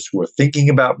 dentists who are thinking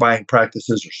about buying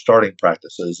practices or starting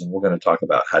practices. And we're going to talk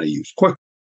about how to use Quick.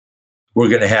 We're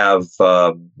going to have,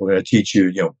 we're going to teach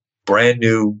you, brand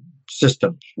new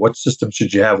systems. What systems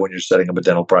should you have when you're setting up a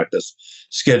dental practice?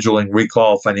 Scheduling,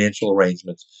 recall, financial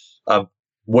arrangements.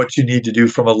 What you need to do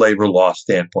from a labor law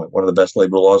standpoint. One of the best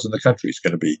labor laws in the country is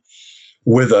going to be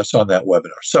with us on that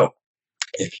webinar. So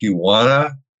if you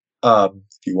want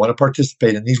to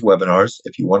participate in these webinars,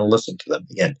 if you want to listen to them,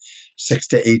 again, 6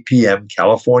 to 8 p.m.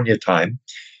 California time,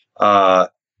 go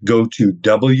to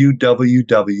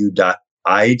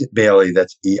www.eidbailey,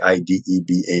 that's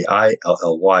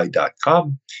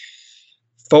EIDEBAILLY.com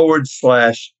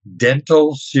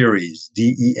 /dental series,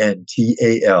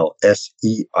 DENTAL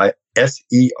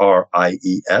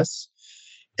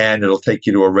and it'll take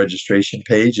you to a registration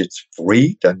page. It's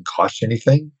free, doesn't cost you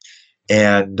anything,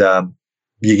 and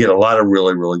you get a lot of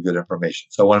really, really good information.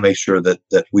 So I want to make sure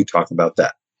that we talk about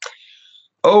that.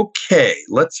 Okay,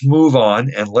 let's move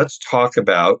on and let's talk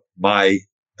about my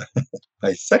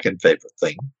second favorite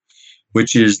thing,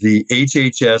 which is the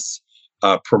HHS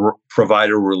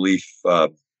provider relief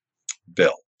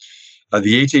bill,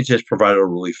 the HHS Provider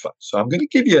Relief Fund. So I'm going to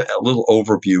give you a little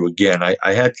overview again.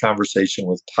 I had conversation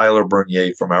with Tyler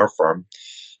Bernier from our firm.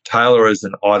 Tyler is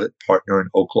an audit partner in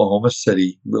Oklahoma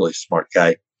City, really smart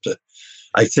guy.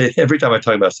 I say every time I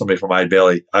talk about somebody from Eid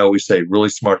Bailey, I always say really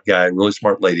smart guy, really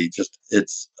smart lady. Just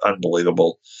it's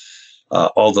unbelievable.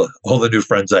 All the new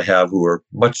friends I have who are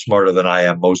much smarter than I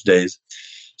am most days.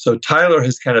 So Tyler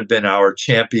has kind of been our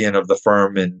champion of the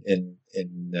firm in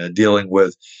dealing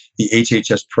with the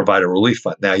HHS Provider Relief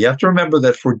Fund. Now, you have to remember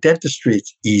that for dentistry,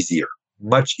 it's easier,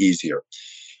 much easier.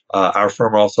 Our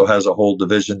firm also has a whole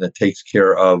division that takes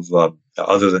care of,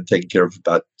 other than taking care of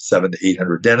about 700 to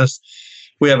 800 dentists,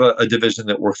 we have a division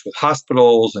that works with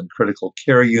hospitals and critical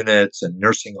care units and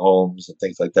nursing homes and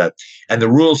things like that. And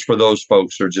the rules for those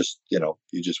folks are just, you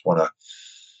just want to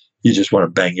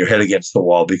bang your head against the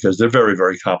wall because they're very,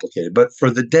 very complicated. But for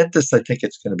the dentist, I think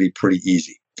it's going to be pretty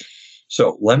easy.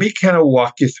 So let me kind of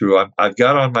walk you through. I've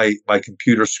got on my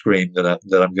computer screen that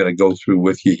I'm going to go through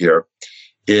with you here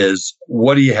is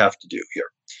what do you have to do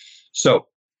here? So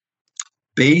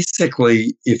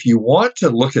basically, if you want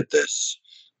to look at this,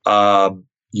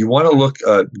 you want to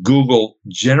Google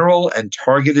general and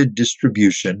targeted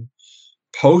distribution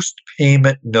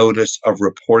post-payment notice of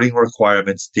reporting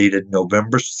requirements dated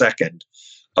November 2nd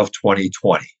of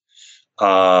 2020.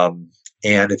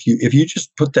 And if you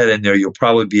just put that in there, you'll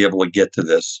probably be able to get to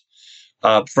this.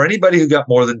 For anybody who got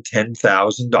more than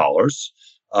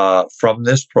 $10,000 from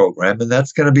this program, and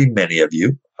that's going to be many of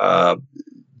you,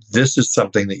 this is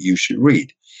something that you should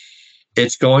read.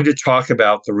 It's going to talk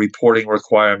about the reporting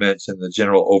requirements and the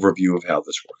general overview of how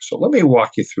this works. So let me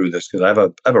walk you through this because I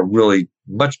have a really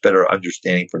much better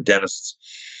understanding for dentists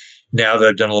now that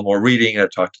I've done a little more reading and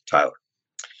I've talked to Tyler.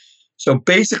 So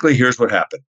basically, here's what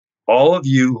happened. All of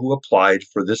you who applied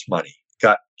for this money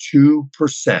got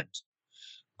 2%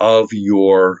 of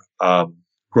your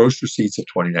gross receipts of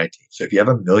 2019. So if you have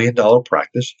 $1 million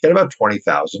practice, you get about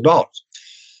 $20,000.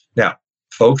 Now,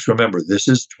 folks, remember, this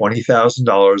is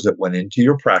 $20,000 that went into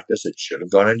your practice. It should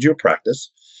have gone into your practice.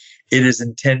 It is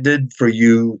intended for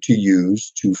you to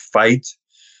use to fight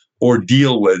or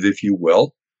deal with, if you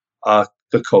will, the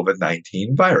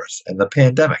COVID-19 virus and the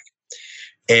pandemic.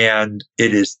 And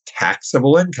it is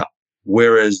taxable income,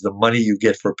 whereas the money you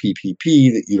get for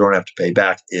PPP that you don't have to pay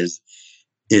back is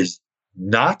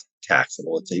not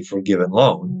taxable. It's a forgiven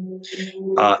loan.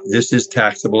 This is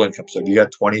taxable income. So if you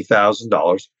got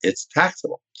 $20,000, it's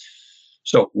taxable.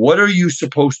 So what are you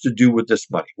supposed to do with this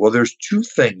money? Well, there's two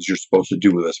things you're supposed to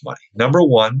do with this money. Number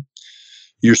one,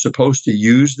 you're supposed to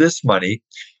use this money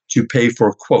to pay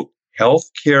for, quote,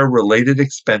 healthcare related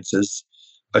expenses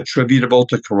attributable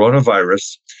to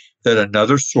coronavirus that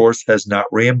another source has not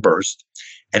reimbursed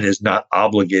and is not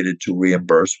obligated to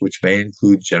reimburse, which may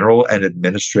include general and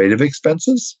administrative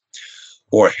expenses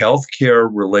or healthcare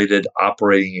related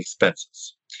operating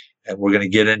expenses. And we're going to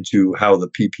get into how the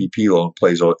PPP loan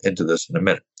plays into this in a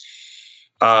minute.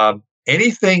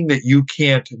 Anything that you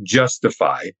can't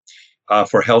justify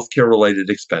for healthcare related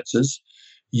expenses,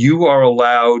 you are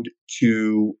allowed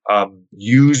to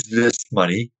use this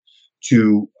money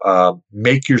to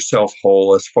make yourself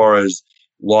whole as far as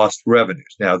lost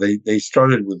revenues. Now, they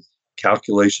started with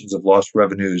calculations of lost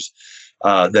revenues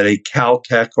that a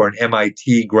Caltech or an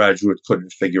MIT graduate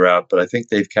couldn't figure out, but I think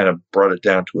they've kind of brought it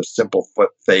down to a simple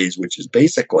phase, which is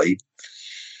basically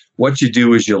what you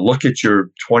do is you look at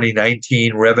your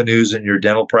 2019 revenues in your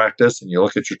dental practice and you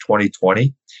look at your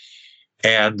 2020,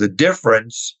 and the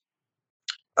difference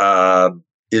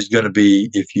is going to be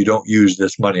if you don't use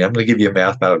this money. I'm going to give you a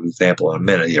mathematical example in a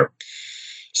minute here.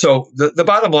 So the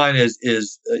bottom line is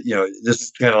this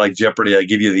is kind of like Jeopardy. I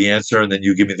give you the answer and then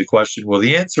you give me the question. Well,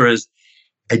 the answer is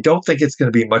I don't think it's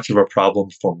going to be much of a problem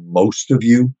for most of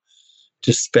you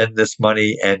to spend this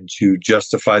money and to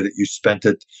justify that you spent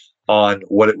it on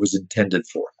what it was intended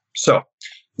for. So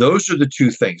those are the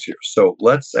two things here. So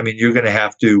you're going to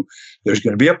have to, there's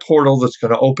going to be a portal that's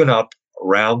going to open up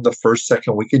around the first,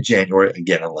 second week of January.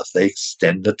 Again, unless they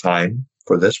extend the time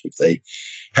for this, which they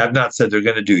have not said they're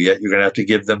going to do yet. You're going to have to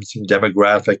give them some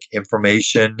demographic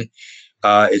information.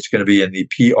 It's going to be in the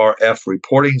PRF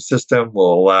reporting system.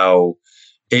 Will allow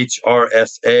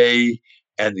HRSA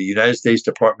and the United States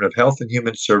Department of Health and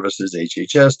Human Services,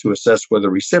 HHS, to assess whether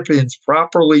recipients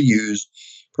properly used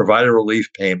provider relief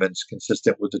payments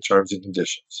consistent with the terms and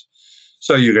conditions.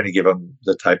 So you're going to give them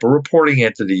the type of reporting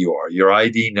entity you are, your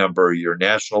ID number, your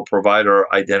national provider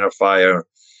identifier,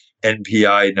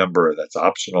 NPI number, that's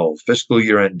optional, fiscal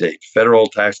year end date, federal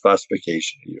tax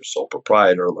classification, your sole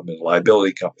proprietor, limited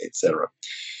liability company, etc.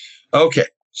 Okay,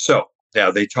 so now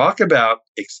they talk about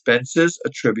expenses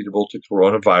attributable to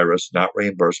coronavirus not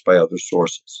reimbursed by other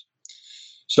sources.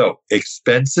 So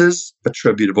expenses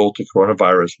attributable to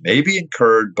coronavirus may be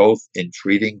incurred both in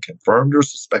treating confirmed or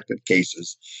suspected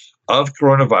cases of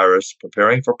coronavirus,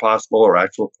 preparing for possible or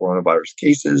actual coronavirus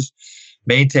cases,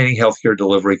 maintaining healthcare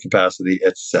delivery capacity,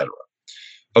 etc.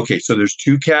 Okay, so there's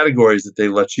two categories that they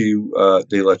let you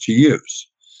use.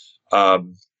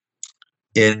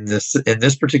 In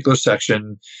this particular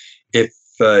section, if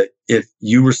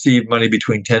you receive money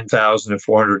between $10,000 and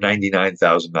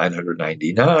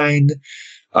 $499,999,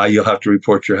 you'll have to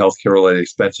report your healthcare related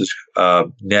expenses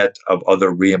net of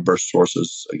other reimbursed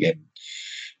sources. Again,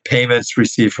 payments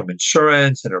received from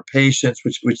insurance and or patients,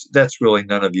 which that's really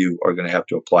none of you are going to have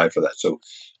to apply for that. So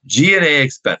G&A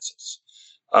expenses,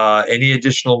 any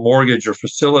additional mortgage or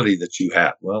facility that you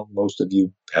have. Well, most of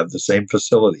you have the same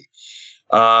facility.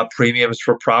 Premiums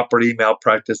for property,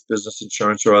 malpractice, business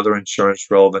insurance, or other insurance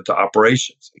relevant to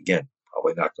operations. Again,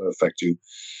 probably not going to affect you.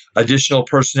 Additional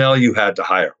personnel you had to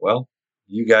hire. Well,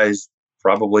 you guys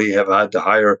probably have had to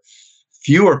hire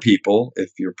fewer people if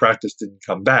your practice didn't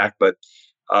come back, but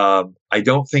I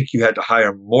don't think you had to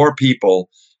hire more people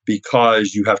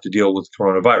because you have to deal with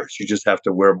coronavirus. You just have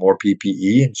to wear more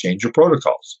PPE and change your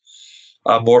protocols.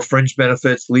 More fringe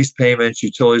benefits, lease payments,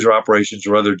 utilities or operations,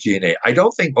 or other G&A. I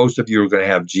don't think most of you are going to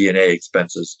have G&A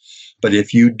expenses, but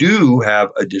if you do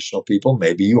have additional people,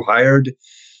 maybe you hired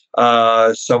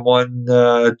someone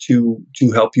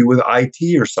to help you with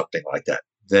IT or something like that,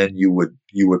 then you would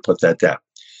put that down.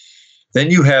 Then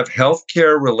you have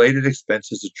healthcare related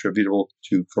expenses attributable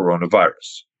to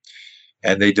coronavirus.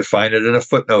 And they define it in a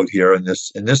footnote here in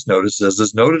this notice. It says,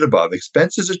 as noted above,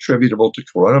 expenses attributable to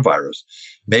coronavirus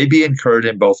may be incurred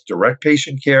in both direct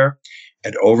patient care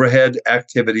and overhead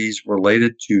activities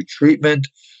related to treatment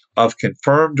of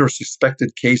confirmed or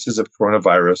suspected cases of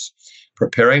coronavirus,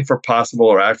 preparing for possible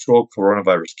or actual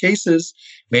coronavirus cases,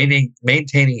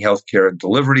 maintaining healthcare and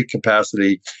delivery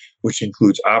capacity, which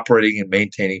includes operating and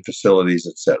maintaining facilities,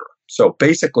 etc. So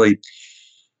basically,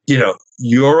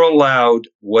 you're allowed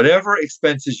whatever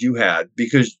expenses you had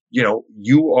because,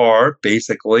 you are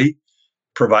basically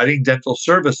providing dental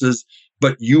services,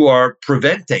 but you are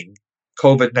preventing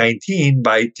COVID-19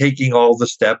 by taking all the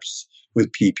steps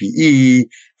with PPE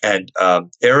and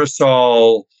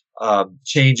aerosol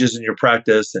changes in your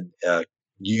practice and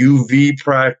UV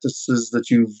practices that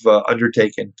you've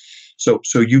undertaken. So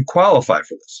you qualify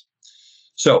for this.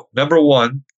 So number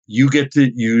one, you get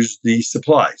to use the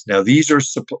supplies. Now, these are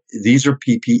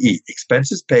PPE,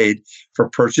 expenses paid for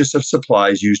purchase of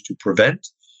supplies used to prevent,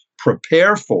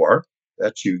 prepare for,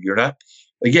 that's you. You're not,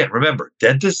 again, remember,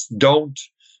 dentists don't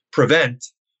prevent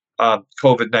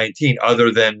COVID-19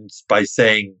 other than by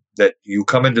saying that you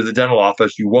come into the dental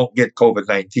office, you won't get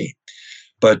COVID-19.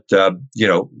 But,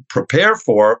 prepare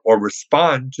for or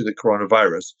respond to the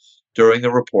coronavirus during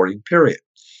the reporting period.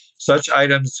 Such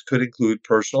items could include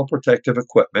personal protective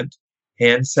equipment,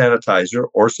 hand sanitizer,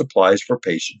 or supplies for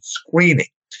patient screening.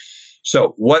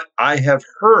 So what I have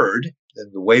heard,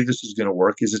 and the way this is going to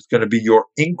work, is it's going to be your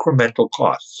incremental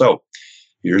cost. So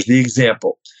here's the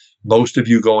example. Most of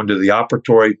you go into the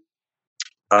operatory,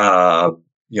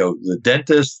 the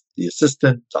dentist, the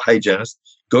assistant, the hygienist,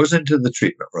 goes into the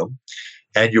treatment room,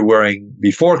 and you're wearing,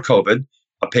 before COVID,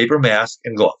 a paper mask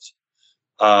and gloves.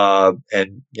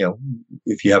 And,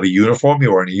 if you have a uniform,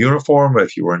 you're wearing a uniform. Or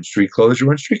if you're wearing street clothes, you're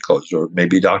wearing street clothes. Or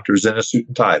maybe doctors in a suit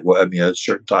and tie, a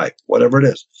shirt and tie, whatever it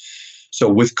is. So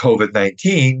with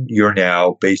COVID-19, you're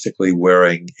now basically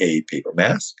wearing a paper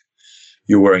mask.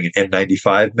 You're wearing an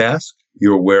N95 mask.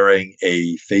 You're wearing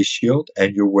a face shield,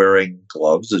 and you're wearing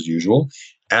gloves as usual,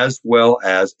 as well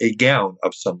as a gown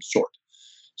of some sort.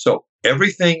 So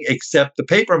everything except the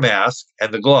paper mask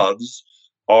and the gloves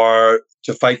are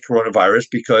to fight coronavirus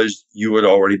because you had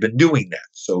already been doing that.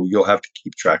 So you'll have to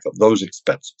keep track of those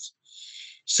expenses.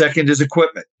 Second is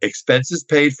equipment. Expenses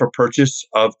paid for purchase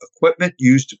of equipment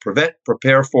used to prevent,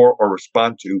 prepare for, or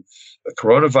respond to the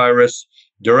coronavirus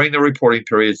during the reporting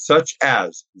period, such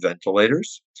as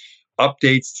ventilators,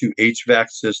 updates to HVAC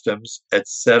systems,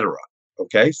 etc.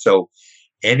 Okay, so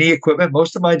any equipment,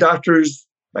 most of my doctors,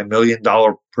 my $1 million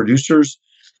producers,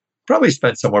 probably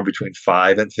spent somewhere between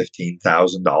 $5,000 and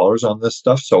 $15,000 on this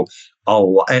stuff. So,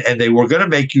 and they were going to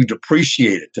make you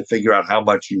depreciate it to figure out how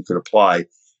much you could apply.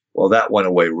 Well, that went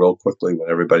away real quickly when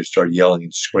everybody started yelling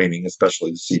and screaming,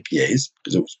 especially the CPAs,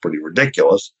 because it was pretty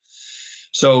ridiculous.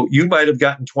 So you might have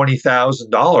gotten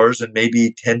 $20,000 and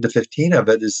maybe 10 to 15 of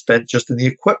it is spent just in the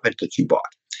equipment that you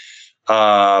bought.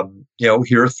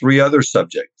 Here are three other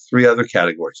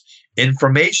categories.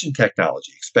 Information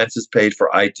technology, expenses paid for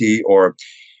IT or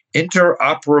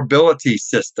interoperability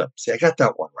systems. See, I got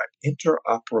that one right.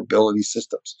 Interoperability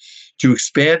systems to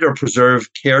expand or preserve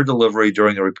care delivery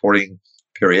during the reporting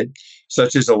period,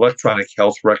 such as electronic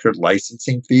health record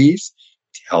licensing fees,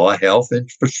 telehealth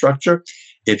infrastructure.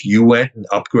 If you went and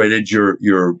upgraded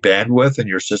your bandwidth and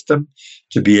your system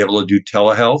to be able to do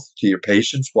telehealth to your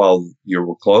patients while you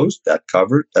were closed,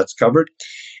 that's covered.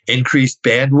 Increased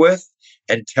bandwidth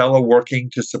and teleworking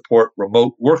to support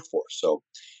remote workforce. So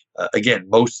again,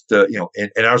 most, in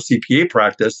our CPA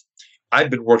practice,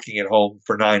 I've been working at home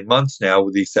for 9 months now,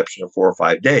 with the exception of 4 or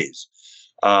 5 days.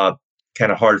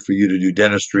 Kind of hard for you to do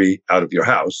dentistry out of your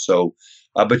house. So,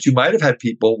 but you might have had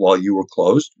people while you were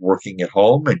closed working at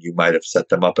home, and you might have set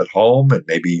them up at home, and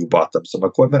maybe you bought them some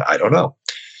equipment. I don't know.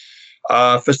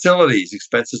 Facilities,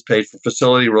 expenses paid for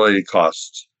facility-related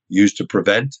costs used to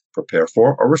prevent, prepare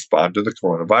for, or respond to the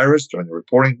coronavirus during the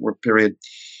reporting period,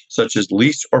 such as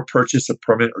lease or purchase of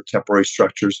permanent or temporary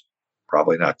structures.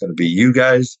 Probably not going to be you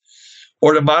guys.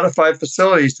 Or to modify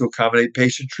facilities to accommodate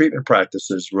patient treatment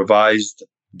practices revised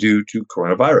due to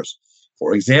coronavirus.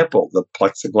 For example, the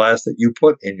plexiglass that you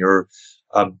put in your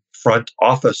front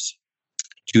office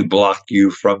to block you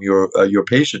from your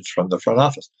patients from the front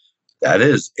office. That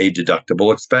is a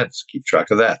deductible expense. Keep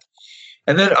track of that.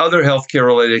 And then other healthcare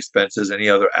related expenses, any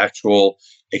other actual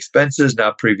expenses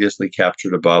not previously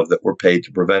captured above that were paid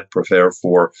to prevent, prepare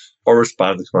for, or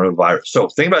respond to the coronavirus. So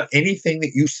think about anything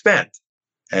that you spent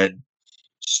and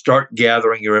start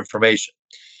gathering your information.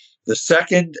 The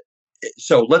second,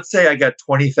 so let's say I got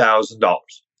 $20,000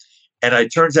 and it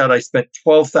turns out I spent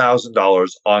 $12,000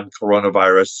 on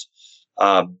coronavirus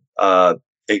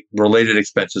related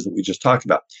expenses that we just talked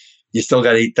about. You still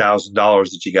got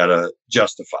 $8,000 that you got to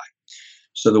justify.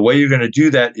 So the way you're going to do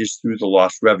that is through the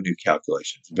lost revenue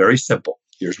calculation. It's very simple.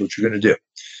 Here's what you're going to do.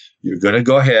 You're going to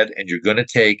go ahead and you're going to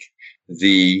take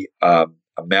the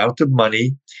amount of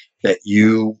money that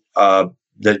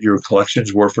that your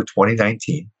collections were for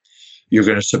 2019. You're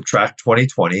going to subtract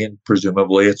 2020, and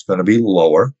presumably it's going to be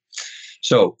lower.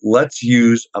 So let's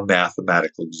use a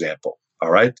mathematical example.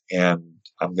 All right. And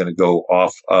I'm going to go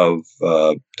off of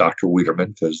Dr.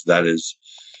 Wiederman because that's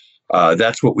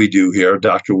what we do here.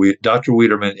 Dr.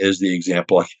 Wiederman is the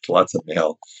example. I get lots of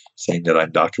mail saying that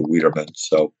I'm Dr. Wiederman.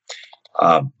 So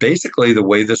basically the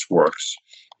way this works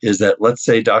is that let's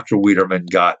say Dr. Wiederman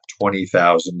got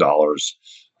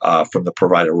 $20,000 from the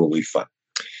Provider Relief Fund.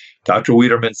 Dr.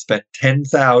 Wiederman spent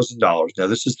 $10,000. Now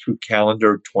this is through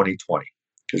calendar 2020.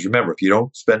 Because remember, if you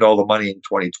don't spend all the money in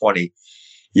 2020,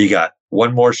 you got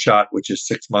one more shot, which is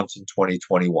 6 months in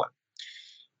 2021.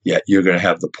 Yeah, you're going to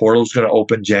have the portal's going to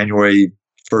open January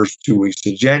 1st, 2 weeks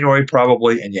of January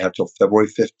probably, and you have till February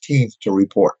 15th to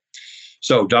report.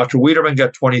 So Dr. Wiederman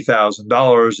got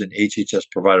 $20,000 in HHS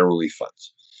provider relief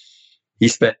funds. He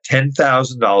spent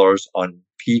 $10,000 on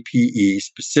PPE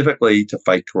specifically to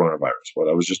fight coronavirus, what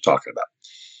I was just talking about.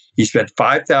 He spent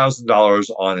 $5,000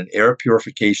 on an air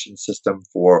purification system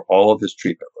for all of his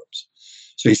treatment rooms.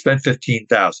 So he spent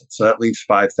 $15,000. So that leaves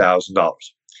 $5,000.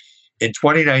 In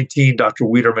 2019, Dr.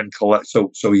 Wiederman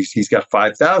so he's got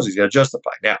 $5,000. He's got to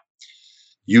justify. Now,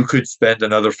 you could spend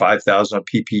another $5,000 on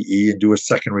PPE and do a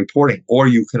second reporting, or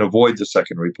you can avoid the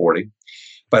second reporting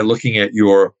by looking at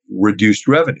your reduced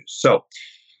revenues. So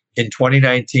In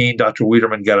 2019, Dr.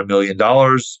 Wiederman got $1 million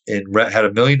had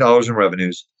 $1 million in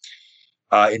revenues.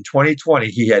 In 2020,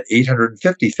 he had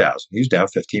 850,000. He's down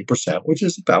 15%, which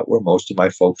is about where most of my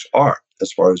folks are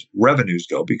as far as revenues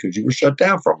go, because you were shut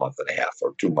down for a month and a half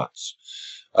or 2 months.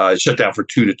 Shut down for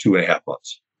 2 to 2.5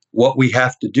 months. What we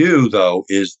have to do, though,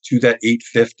 is to that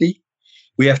 850,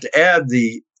 we have to add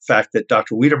the fact that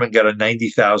Dr. Wiederman got a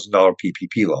 $90,000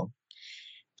 PPP loan,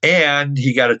 and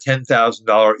he got a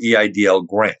 $10,000 EIDL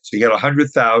grant. So you got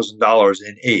 $100,000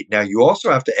 in aid. Now, you also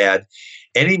have to add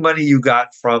any money you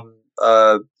got from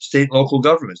state and local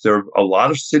governments. There are a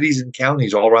lot of cities and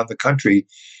counties all around the country,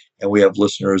 and we have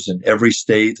listeners in every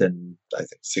state and I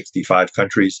think 65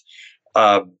 countries.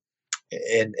 Those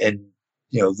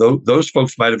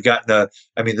folks might have gotten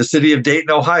the city of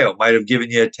Dayton, Ohio might have given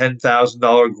you a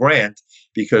 $10,000 grant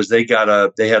because they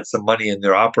had some money in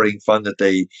their operating fund that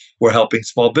they were helping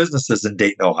small businesses in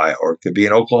Dayton, Ohio, or it could be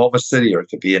in Oklahoma City, or it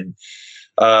could be in,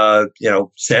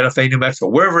 Santa Fe, New Mexico,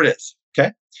 wherever it is.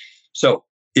 Okay. So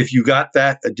if you got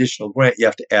that additional grant, you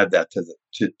have to add that to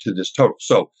this total.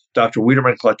 So Dr.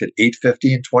 Wiederman collected $850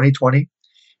 in 2020,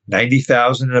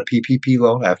 $90,000 in a PPP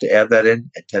loan. I have to add that in,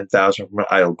 and $10,000 from an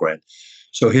EIDL grant.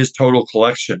 So his total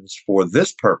collections for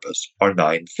this purpose are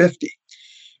 $950.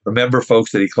 Remember,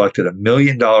 folks, that he collected $1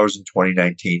 million in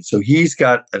 2019. So he's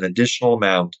got an additional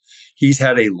amount. He's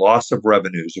had a loss of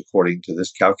revenues, according to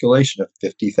this calculation, of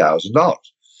 $50,000.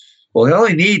 Well, he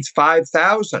only needs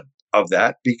 $5,000 of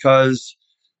that, because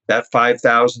that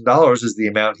 $5,000 is the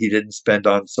amount he didn't spend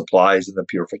on supplies in the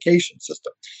purification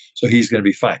system. So he's going to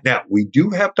be fine. Now, we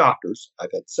do have doctors, I've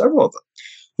had several of them,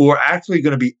 who are actually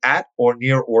going to be at or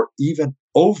near or even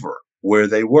over where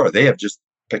they were. They have just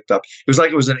picked up. It was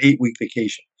like it was an 8-week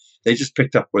vacation. They just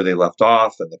picked up where they left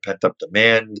off, and the pent-up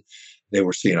demand. They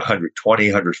were seeing 120,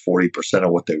 140%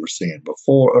 of what they were seeing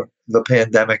before the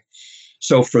pandemic.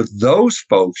 So for those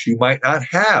folks, you might not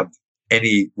have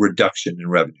any reduction in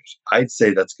revenues. I'd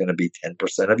say that's going to be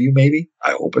 10% of you, maybe.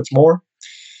 I hope it's more,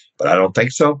 but I don't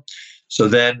think so. So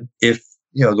then if,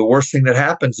 the worst thing that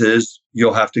happens is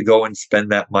you'll have to go and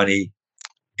spend that money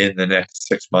in the next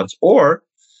 6 months, or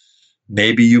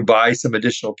maybe you buy some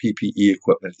additional PPE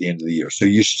equipment at the end of the year. So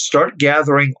you should start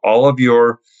gathering all of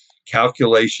your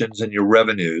calculations and your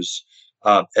revenues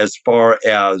as far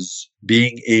as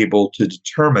being able to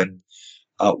determine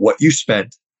what you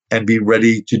spent and be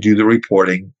ready to do the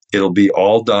reporting. It'll be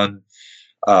all done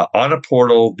on a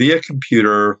portal via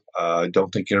computer. I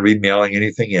don't think you're going to be mailing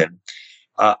anything in.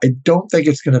 I don't think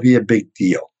it's going to be a big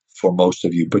deal for most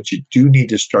of you, but you do need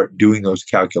to start doing those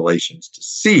calculations to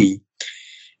see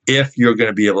if you're going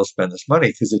to be able to spend this money.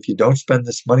 Because if you don't spend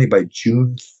this money by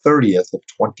June 30th of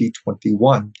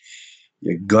 2021,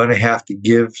 you're going to have to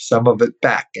give some of it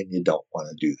back, and you don't want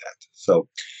to do that. So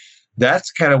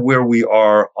that's kind of where we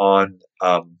are on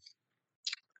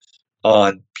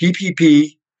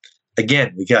PPP.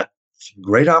 Again, we got some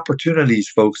great opportunities,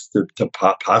 folks, to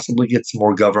possibly get some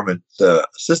more government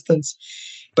assistance.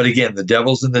 But again, the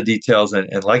devil's in the details.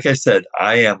 And like I said,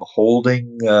 I am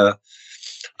holding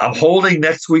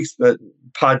next week's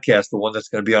podcast, the one that's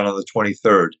going to be on the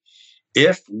 23rd.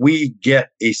 If we get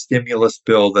a stimulus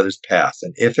bill that is passed,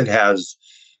 and if it has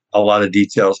a lot of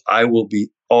details, I will be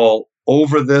all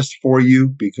over this for you,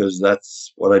 because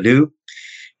that's what I do.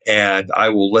 And I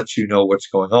will let you know what's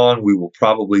going on. We will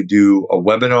probably do a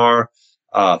webinar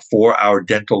for our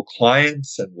dental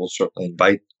clients, and we'll certainly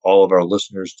invite all of our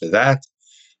listeners to that.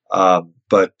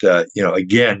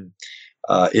 Again,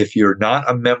 if you're not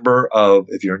a member of,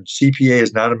 if your CPA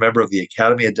is not a member of the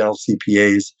Academy of Dental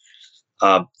CPAs,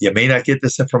 you may not get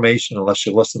this information unless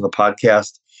you listen to the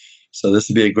podcast. So this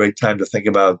would be a great time to think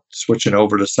about switching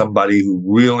over to somebody who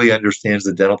really understands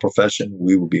the dental profession.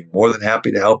 We would be more than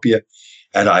happy to help you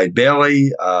at Eide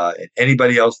Bailly, and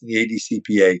anybody else in the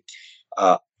ADCPA.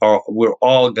 We're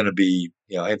all going to be,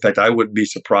 in fact, I wouldn't be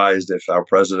surprised if our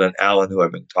president, Alan, who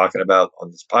I've been talking about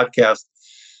on this podcast,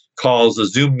 calls a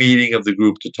Zoom meeting of the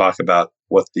group to talk about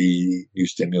what the new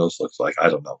stimulus looks like. I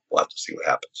don't know. We'll have to see what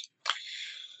happens.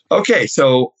 Okay,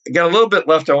 so I got a little bit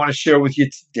left I want to share with you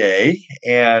today,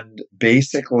 and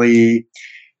basically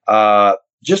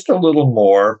just a little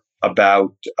more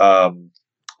about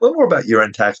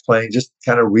year-end tax planning. Just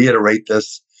kind of reiterate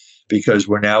this, because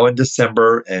we're now in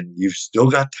December and you've still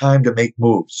got time to make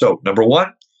moves. So number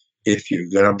one, if you're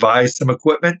going to buy some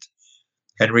equipment,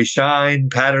 Henry Schein,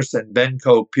 Patterson,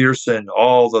 Benco, Pearson,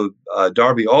 all the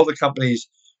Darby, all the companies,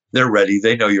 they're ready.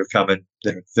 They know you're coming.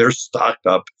 They're stocked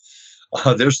up.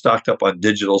 They're stocked up on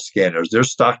digital scanners. They're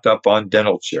stocked up on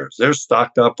dental chairs. They're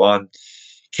stocked up on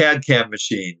CAD/CAM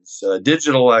machines,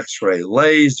 digital X-ray,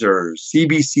 lasers,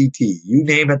 CBCT. You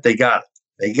name it, they got it.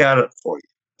 They got it for you.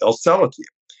 They'll sell it to you.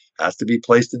 It has to be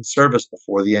placed in service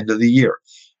before the end of the year.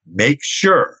 Make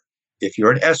sure if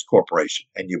you're an S corporation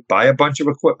and you buy a bunch of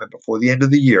equipment before the end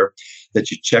of the year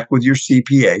that you check with your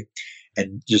CPA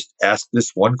and just ask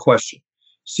this one question.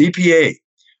 CPA,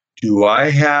 do I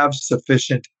have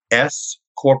sufficient S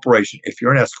corporation, if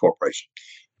you're an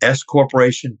S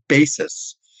corporation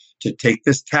basis to take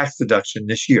this tax deduction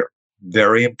this year?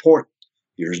 Very important.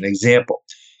 Here's an example.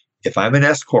 If I'm an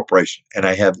S corporation and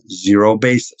I have zero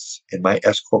basis in my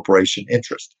S corporation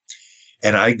interest,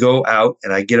 and I go out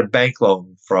and I get a bank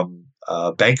loan from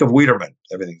Bank of Weiderman,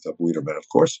 everything's of Weiderman, of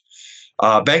course,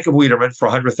 Bank of Weiderman for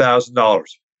 $100,000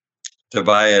 to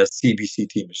buy a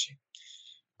CBCT machine.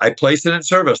 I place it in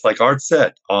service, like Art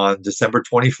said, on December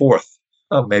 24th.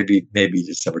 Oh, maybe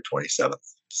December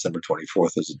 27th. December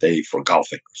 24th is a day for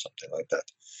golfing or something like that.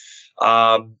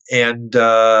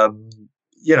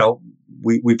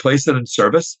 We place it in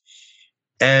service.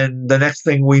 And the next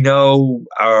thing we know,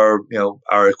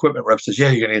 our equipment rep says,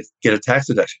 yeah, you're going to get a tax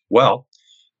deduction. Well,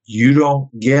 you don't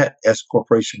get S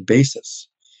corporation basis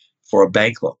for a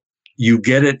bank loan. You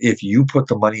get it if you put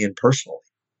the money in personally.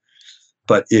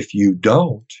 But if you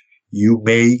don't, you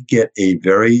may get a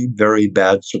very, very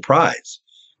bad surprise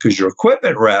because your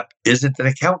equipment rep isn't an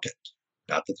accountant.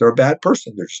 Not that they're a bad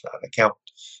person, they're just not an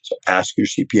accountant. So ask your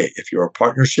CPA. If you're a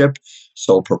partnership,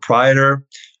 sole proprietor,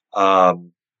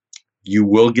 you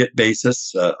will get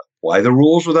basis. Why the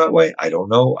rules are that way, I don't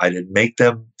know. I didn't make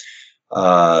them.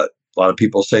 A lot of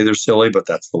people say they're silly, but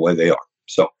that's the way they are.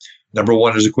 So number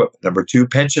one is equipment. Number two,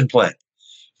 pension plan.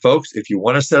 Folks, if you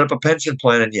want to set up a pension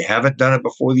plan and you haven't done it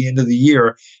before the end of the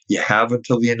year, you have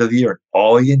until the end of the year.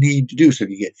 All you need to do, so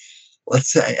if you get,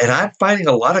 let's say, and I'm finding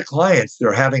a lot of clients that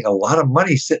are having a lot of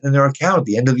money sitting in their account at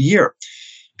the end of the year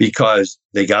because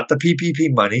they got the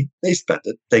PPP money, they spent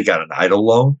it, they got an idle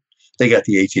loan, they got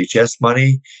the HHS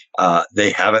money, they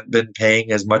haven't been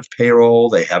paying as much payroll,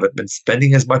 they haven't been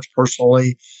spending as much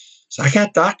personally. So I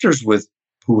got doctors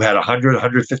who had 100,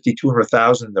 150,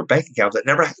 200,000 in their bank account that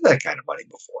never had that kind of money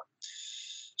before.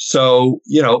 So,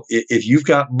 if you've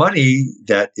got money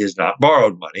that is not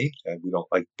borrowed money, and we don't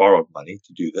like borrowed money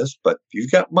to do this, but if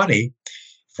you've got money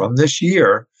from this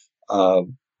year,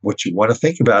 what you want to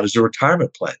think about is a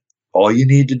retirement plan. All you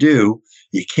need to do,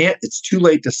 it's too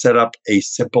late to set up a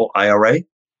simple IRA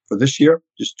for this year,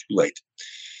 just too late.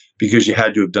 Because you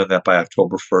had to have done that by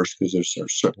October 1st because there's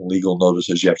certain legal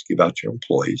notices you have to give out to your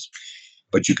employees.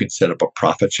 But you can set up a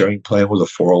profit sharing plan with a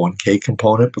 401k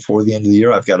component before the end of the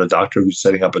year. I've got a doctor who's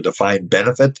setting up a defined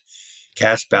benefit,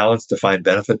 cash balance defined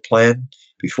benefit plan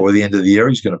before the end of the year.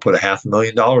 He's going to put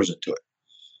 $500,000 into it.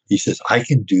 He says, I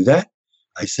can do that.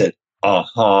 I said,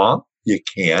 you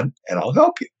can, and I'll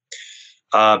help you.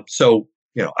 So,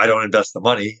 I don't invest the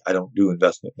money. I don't do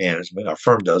investment management. Our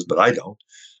firm does, but I don't.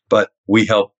 But we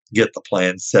help get the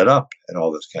plan set up and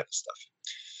all this kind of stuff.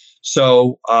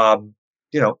 So,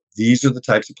 these are the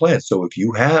types of plans. So if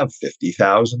you have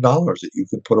 $50,000 that you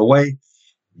can put away,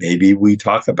 maybe we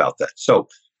talk about that. So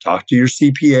talk to your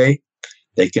CPA.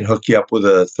 They can hook you up with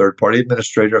a third-party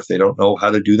administrator. If they don't know how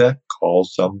to do that, call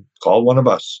one of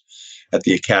us at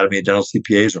the Academy of Dental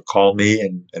CPAs or call me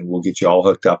and we'll get you all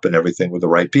hooked up and everything with the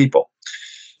right people.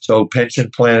 So pension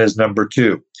plan is number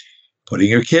two. Putting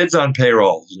your kids on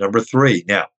payroll is number three.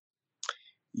 Now,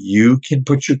 you can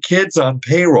put your kids on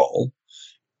payroll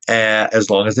as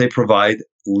long as they provide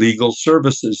legal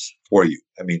services for you.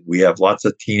 I mean, we have lots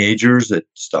of teenagers that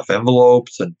stuff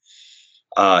envelopes and,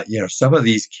 some of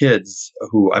these kids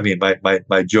who,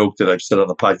 my joke that I've said on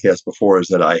the podcast before is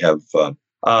that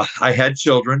I had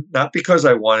children, not because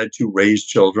I wanted to raise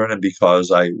children and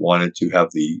because I wanted to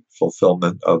have the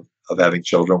fulfillment of having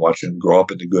children, watching them grow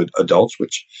up into good adults,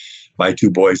 which my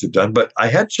two boys have done, but I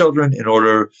had children in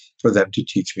order for them to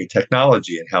teach me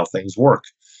technology and how things work.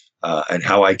 And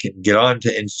how I can get onto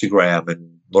Instagram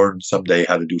and learn someday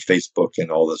how to do Facebook and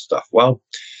all this stuff. Well,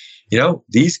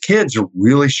 these kids are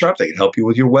really sharp. They can help you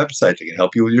with your website. They can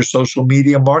help you with your social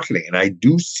media marketing. And I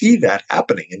do see that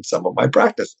happening in some of my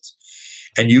practices.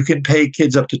 And you can pay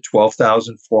kids up to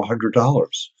 $12,400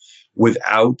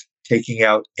 without taking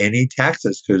out any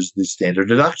taxes because the standard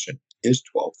deduction is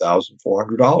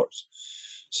 $12,400.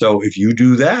 So if you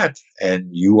do that and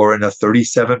you are in a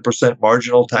 37%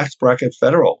 marginal tax bracket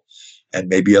federal and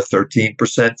maybe a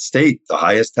 13% state, the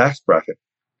highest tax bracket,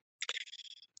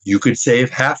 you could save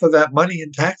half of that money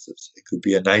in taxes. It could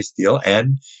be a nice deal.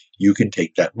 And you can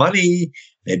take that money,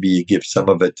 maybe you give some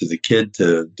of it to the kid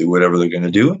to do whatever they're going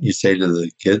to do. And you say to the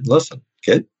kid, listen,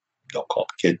 kid, don't call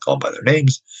the kid, call them by their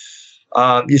names.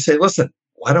 You say, listen,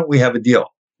 why don't we have a deal?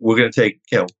 We're going to take,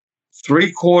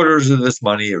 3/4 of this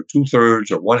money or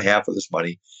 2/3 or 1/2 of this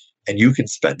money, and you can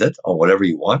spend it on whatever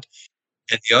you want.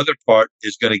 And the other part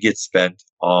is going to get spent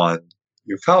on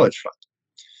your college fund.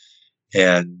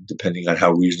 And depending on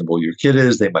how reasonable your kid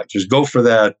is, they might just go for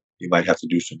that. You might have to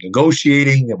do some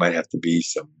negotiating. There might have to be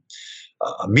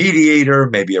a mediator,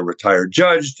 maybe a retired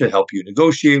judge to help you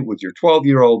negotiate with your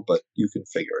 12-year-old, but you can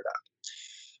figure it out.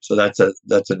 So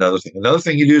that's another thing. Another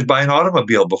thing you do is buy an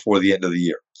automobile before the end of the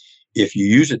year. If you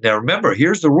use it, now remember,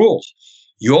 here's the rules.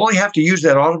 You only have to use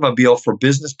that automobile for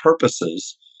business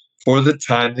purposes for the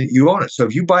time that you own it. So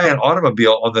if you buy an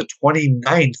automobile on the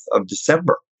 29th of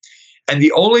December, and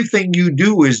the only thing you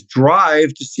do is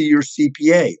drive to see your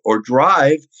CPA or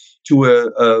drive to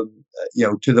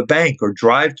to the bank or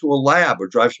drive to a lab or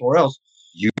drive somewhere else,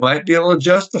 you might be able to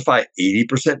justify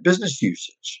 80% business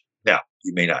usage. Now,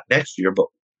 you may not next year, but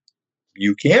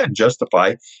you can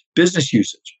justify business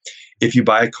usage. If you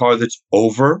buy a car that's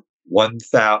over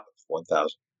 1,000,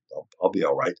 I'll be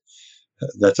all right.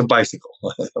 That's a bicycle,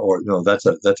 or no, that's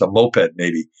a moped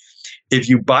maybe. If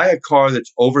you buy a car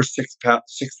that's over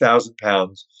 6,000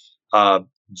 pounds,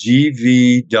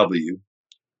 GVW,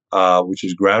 which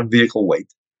is ground vehicle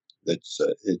weight, it's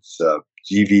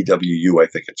GVWU, I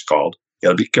think it's called. You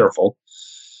got to be careful.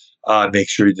 Make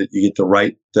sure that you get the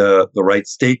right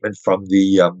statement from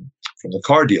the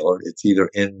car dealer. It's either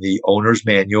in the owner's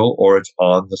manual or it's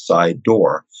on the side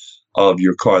door of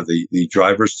your car, the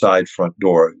driver's side front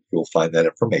door. You'll find that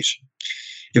information.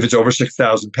 If it's over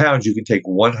 6,000 pounds, you can take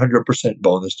 100%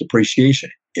 bonus depreciation.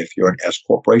 If you're an S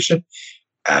corporation,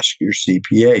 ask your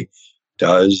CPA,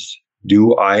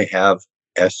 do I have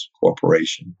S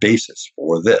corporation basis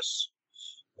for this,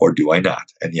 or do I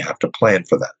not? And you have to plan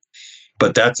for that.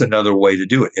 But that's another way to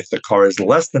do it. If the car is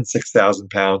less than 6,000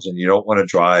 pounds and you don't want to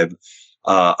drive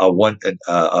an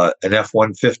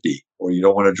F-150, or you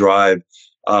don't want to drive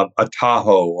a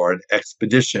Tahoe or an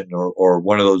Expedition or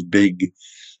one of those big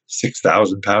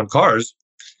 6,000 pound cars,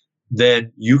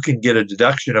 then you can get a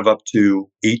deduction of up to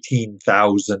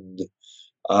 $18,000,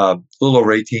 a little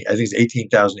over 18, I think it's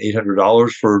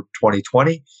 $18,800 for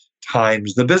 2020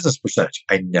 times the business percentage.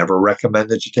 I never recommend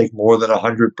that you take more than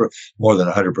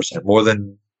 100%, more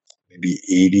than maybe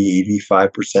 80,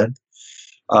 85%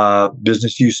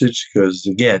 business usage. Because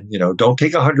again, don't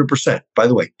take 100%. By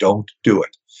the way, don't do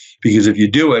it. Because if you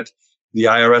do it, the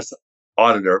IRS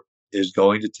auditor is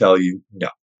going to tell you no.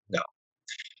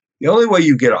 The only way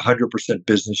you get 100%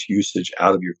 business usage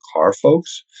out of your car,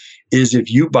 folks, is if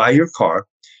you buy your car,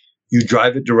 you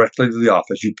drive it directly to the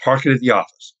office, you park it at the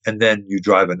office, and then you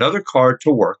drive another car to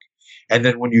work. And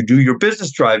then when you do your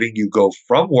business driving, you go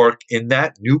from work in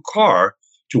that new car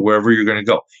to wherever you're going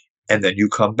to go. And then you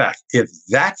come back. If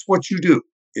that's what you do,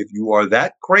 if you are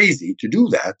that crazy to do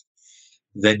that,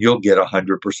 then you'll get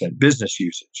 100% business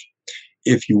usage.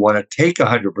 If you want to take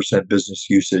 100% business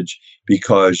usage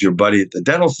because your buddy at the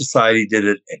dental society did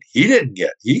it and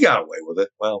he got away with it,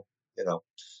 well,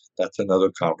 that's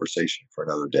another conversation for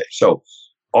another day. So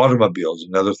automobiles,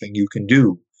 another thing you can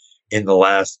do in the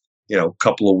last,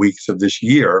 couple of weeks of this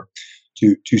year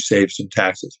to save some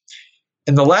taxes.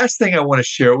 And the last thing I want to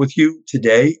share with you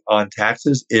today on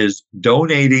taxes is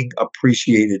donating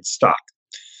appreciated stock.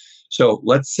 So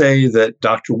let's say that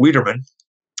Dr. Wiederman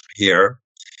here,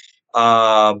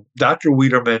 Dr.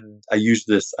 Wiederman,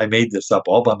 I made this up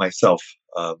all by myself.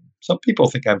 Some people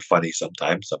think I'm funny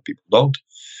sometimes, some people don't.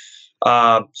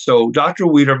 So Dr.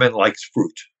 Wiederman likes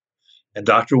fruit, and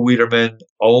Dr. Wiederman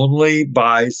only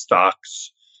buys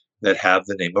stocks that have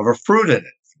the name of a fruit in it.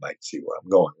 You might see where I'm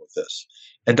going with this.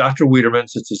 And Dr. Wiederman,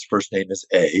 since his first name is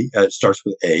started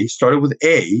with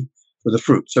A for the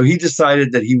fruit. So he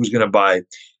decided that he was going to buy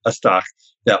a stock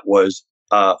that was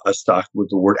a stock with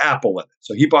the word Apple in it.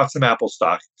 So he bought some Apple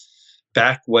stock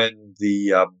back when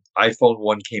the iPhone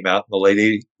 1 came out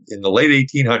in the late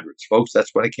 1800s, folks.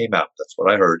 That's when it came out. That's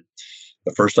what I heard.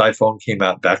 The first iPhone came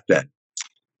out back then.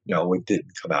 No, it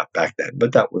didn't come out back then,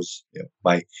 but that was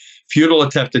my futile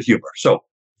attempt at humor. So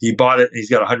he bought it and he's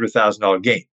got a $100,000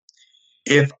 gain.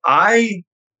 If I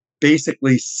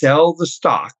basically sell the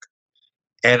stock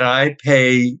and I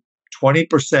pay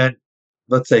 20%,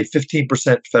 let's say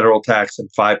 15% federal tax and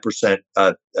 5%,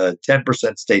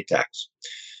 10% state tax,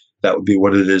 that would be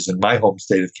what it is in my home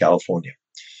state of California.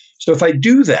 So if I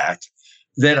do that,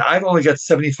 then I've only got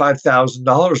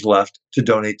 $75,000 left to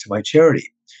donate to my charity.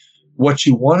 What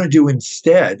you want to do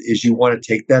instead is you want to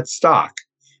take that stock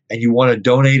and you want to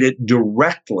donate it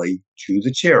directly to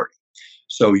the charity.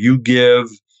 So you give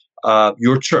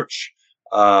your church,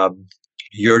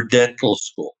 your dental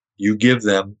school, you give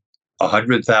them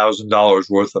 $100,000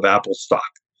 worth of Apple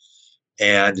stock.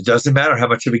 And it doesn't matter how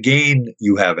much of a gain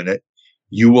you have in it.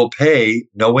 you will pay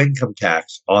no income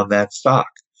tax on that stock.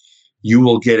 You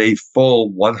will get a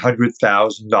full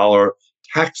 $100,000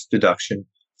 tax deduction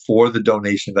for the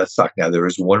donation of that stock. Now, there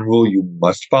is one rule you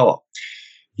must follow.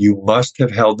 You must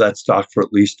have held that stock for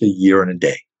at least a year and a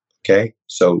day. Okay?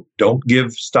 So don't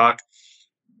give stock.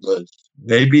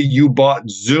 Maybe you bought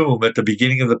Zoom at the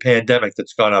beginning of the pandemic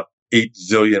that's gone up 8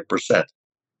 zillion%,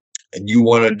 and you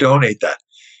want to donate that.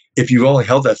 If you've only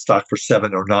held that stock for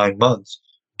 7 or 9 months,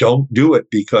 don't do it,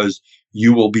 because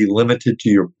you will be limited to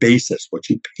your basis, what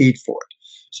you paid for it.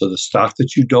 So the stock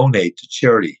that you donate to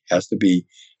charity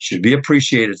should be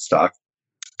appreciated stock,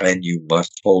 and you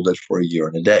must hold it for a year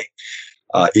and a day.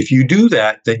 If you do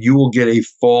that, then you will get a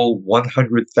full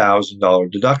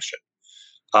 $100,000 deduction.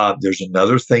 There's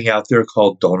another thing out there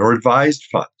called donor advised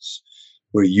funds,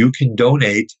 where you can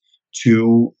donate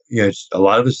to, a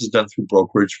lot of this is done through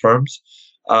brokerage firms.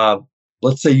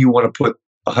 Let's say you want to put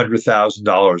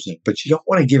 $100,000 in, but you don't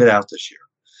want to give it out this year.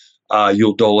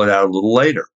 You'll dole it out a little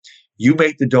later. You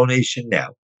make the donation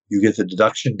now, you get the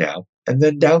deduction now, and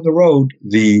then down the road,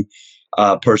 the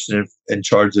person in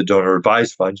charge of the donor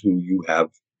advised funds, who you have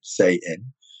say in,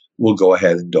 will go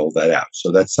ahead and dole that out.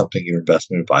 So that's something your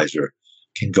investment advisor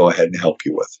can go ahead and help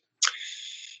you with.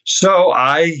 So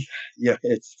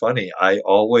it's funny. I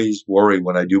always worry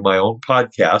when I do my own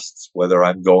podcasts whether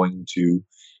I'm going to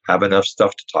have enough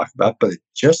stuff to talk about, but it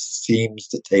just seems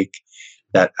to take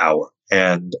that hour.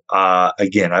 And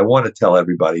again, I want to tell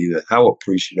everybody that how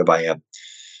appreciative I am.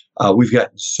 We've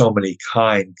gotten so many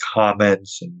kind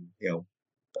comments, and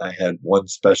I had one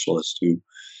specialist who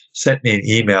sent me an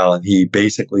email, and he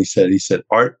basically said,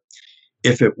 Art,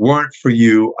 if it weren't for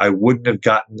you, I wouldn't have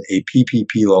gotten a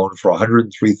PPP loan for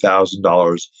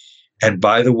 $103,000. And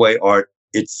by the way, Art,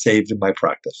 it saved my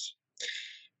practice.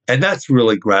 And that's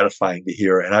really gratifying to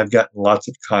hear. And I've gotten lots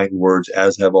of kind words,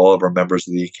 as have all of our members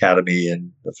of the Academy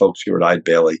and the folks here at Eide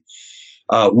Bailly.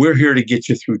 We're here to get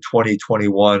you through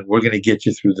 2021. We're going to get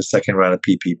you through the second round of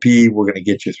PPP. We're going to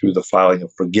get you through the filing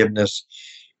of forgiveness.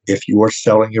 If you are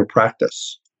selling your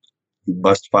practice, you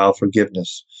must file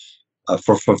forgiveness.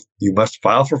 You must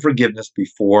file for forgiveness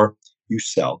before you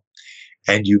sell,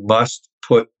 and you must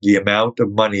put the amount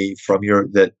of money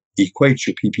that equates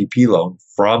your PPP loan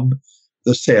from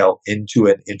the sale into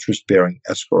an interest-bearing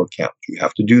escrow account. You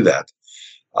have to do that.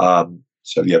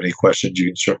 So if you have any questions,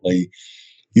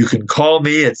 you can call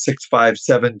me at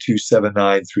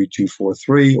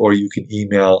 657-279-3243, or you can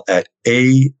email at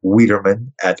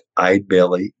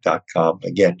awiederman@eidebailly.com.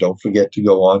 Again, don't forget to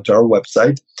go on to our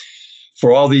website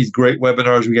for all these great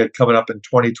webinars we got coming up in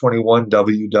 2021,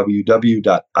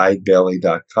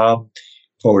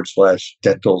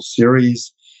 www.eidebailly.com/dental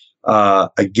series.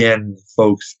 Again,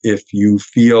 folks, if you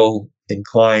feel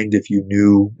inclined, if you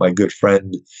knew my good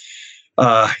friend,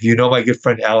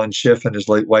 Alan Schiff and his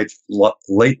late wife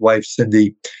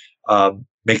Cindy,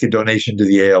 make a donation to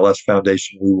the ALS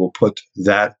Foundation. We will put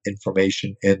that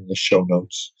information in the show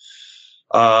notes.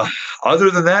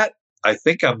 Other than that, I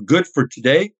think I'm good for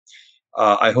today.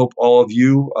 I hope all of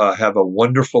you have a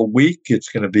wonderful week. It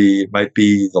might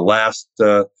be the last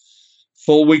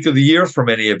full week of the year for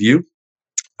many of you.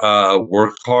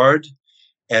 Work hard,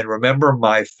 and remember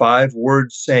my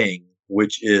 5-word saying,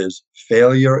 which is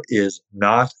failure is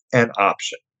not an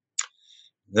option.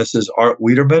 This is Art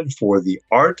Wiederman for the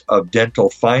Art of Dental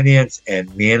Finance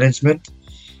and Management,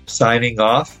 signing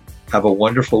off. Have a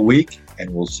wonderful week,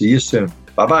 and we'll see you soon.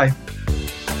 Bye-bye.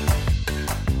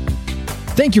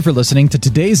 Thank you for listening to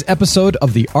today's episode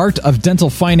of the Art of Dental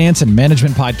Finance and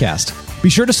Management podcast. Be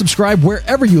sure to subscribe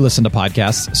wherever you listen to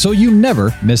podcasts so you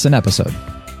never miss an episode.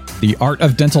 The Art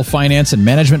of Dental Finance and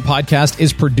Management podcast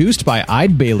is produced by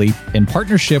Eide Bailly in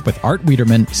partnership with Art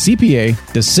Wiederman, CPA,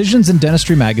 Decisions in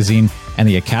Dentistry Magazine, and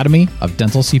the Academy of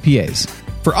Dental CPAs.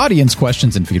 For audience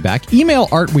questions and feedback, email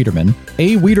Art Wiederman,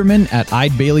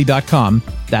 awiederman@eidebailly.com.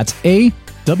 That's AWIEDERMAN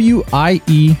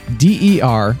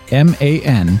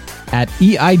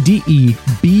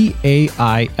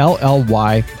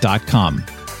 @EIDEBAILLY.com.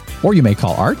 Or you may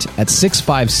call Art at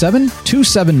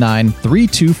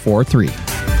 657-279-3243.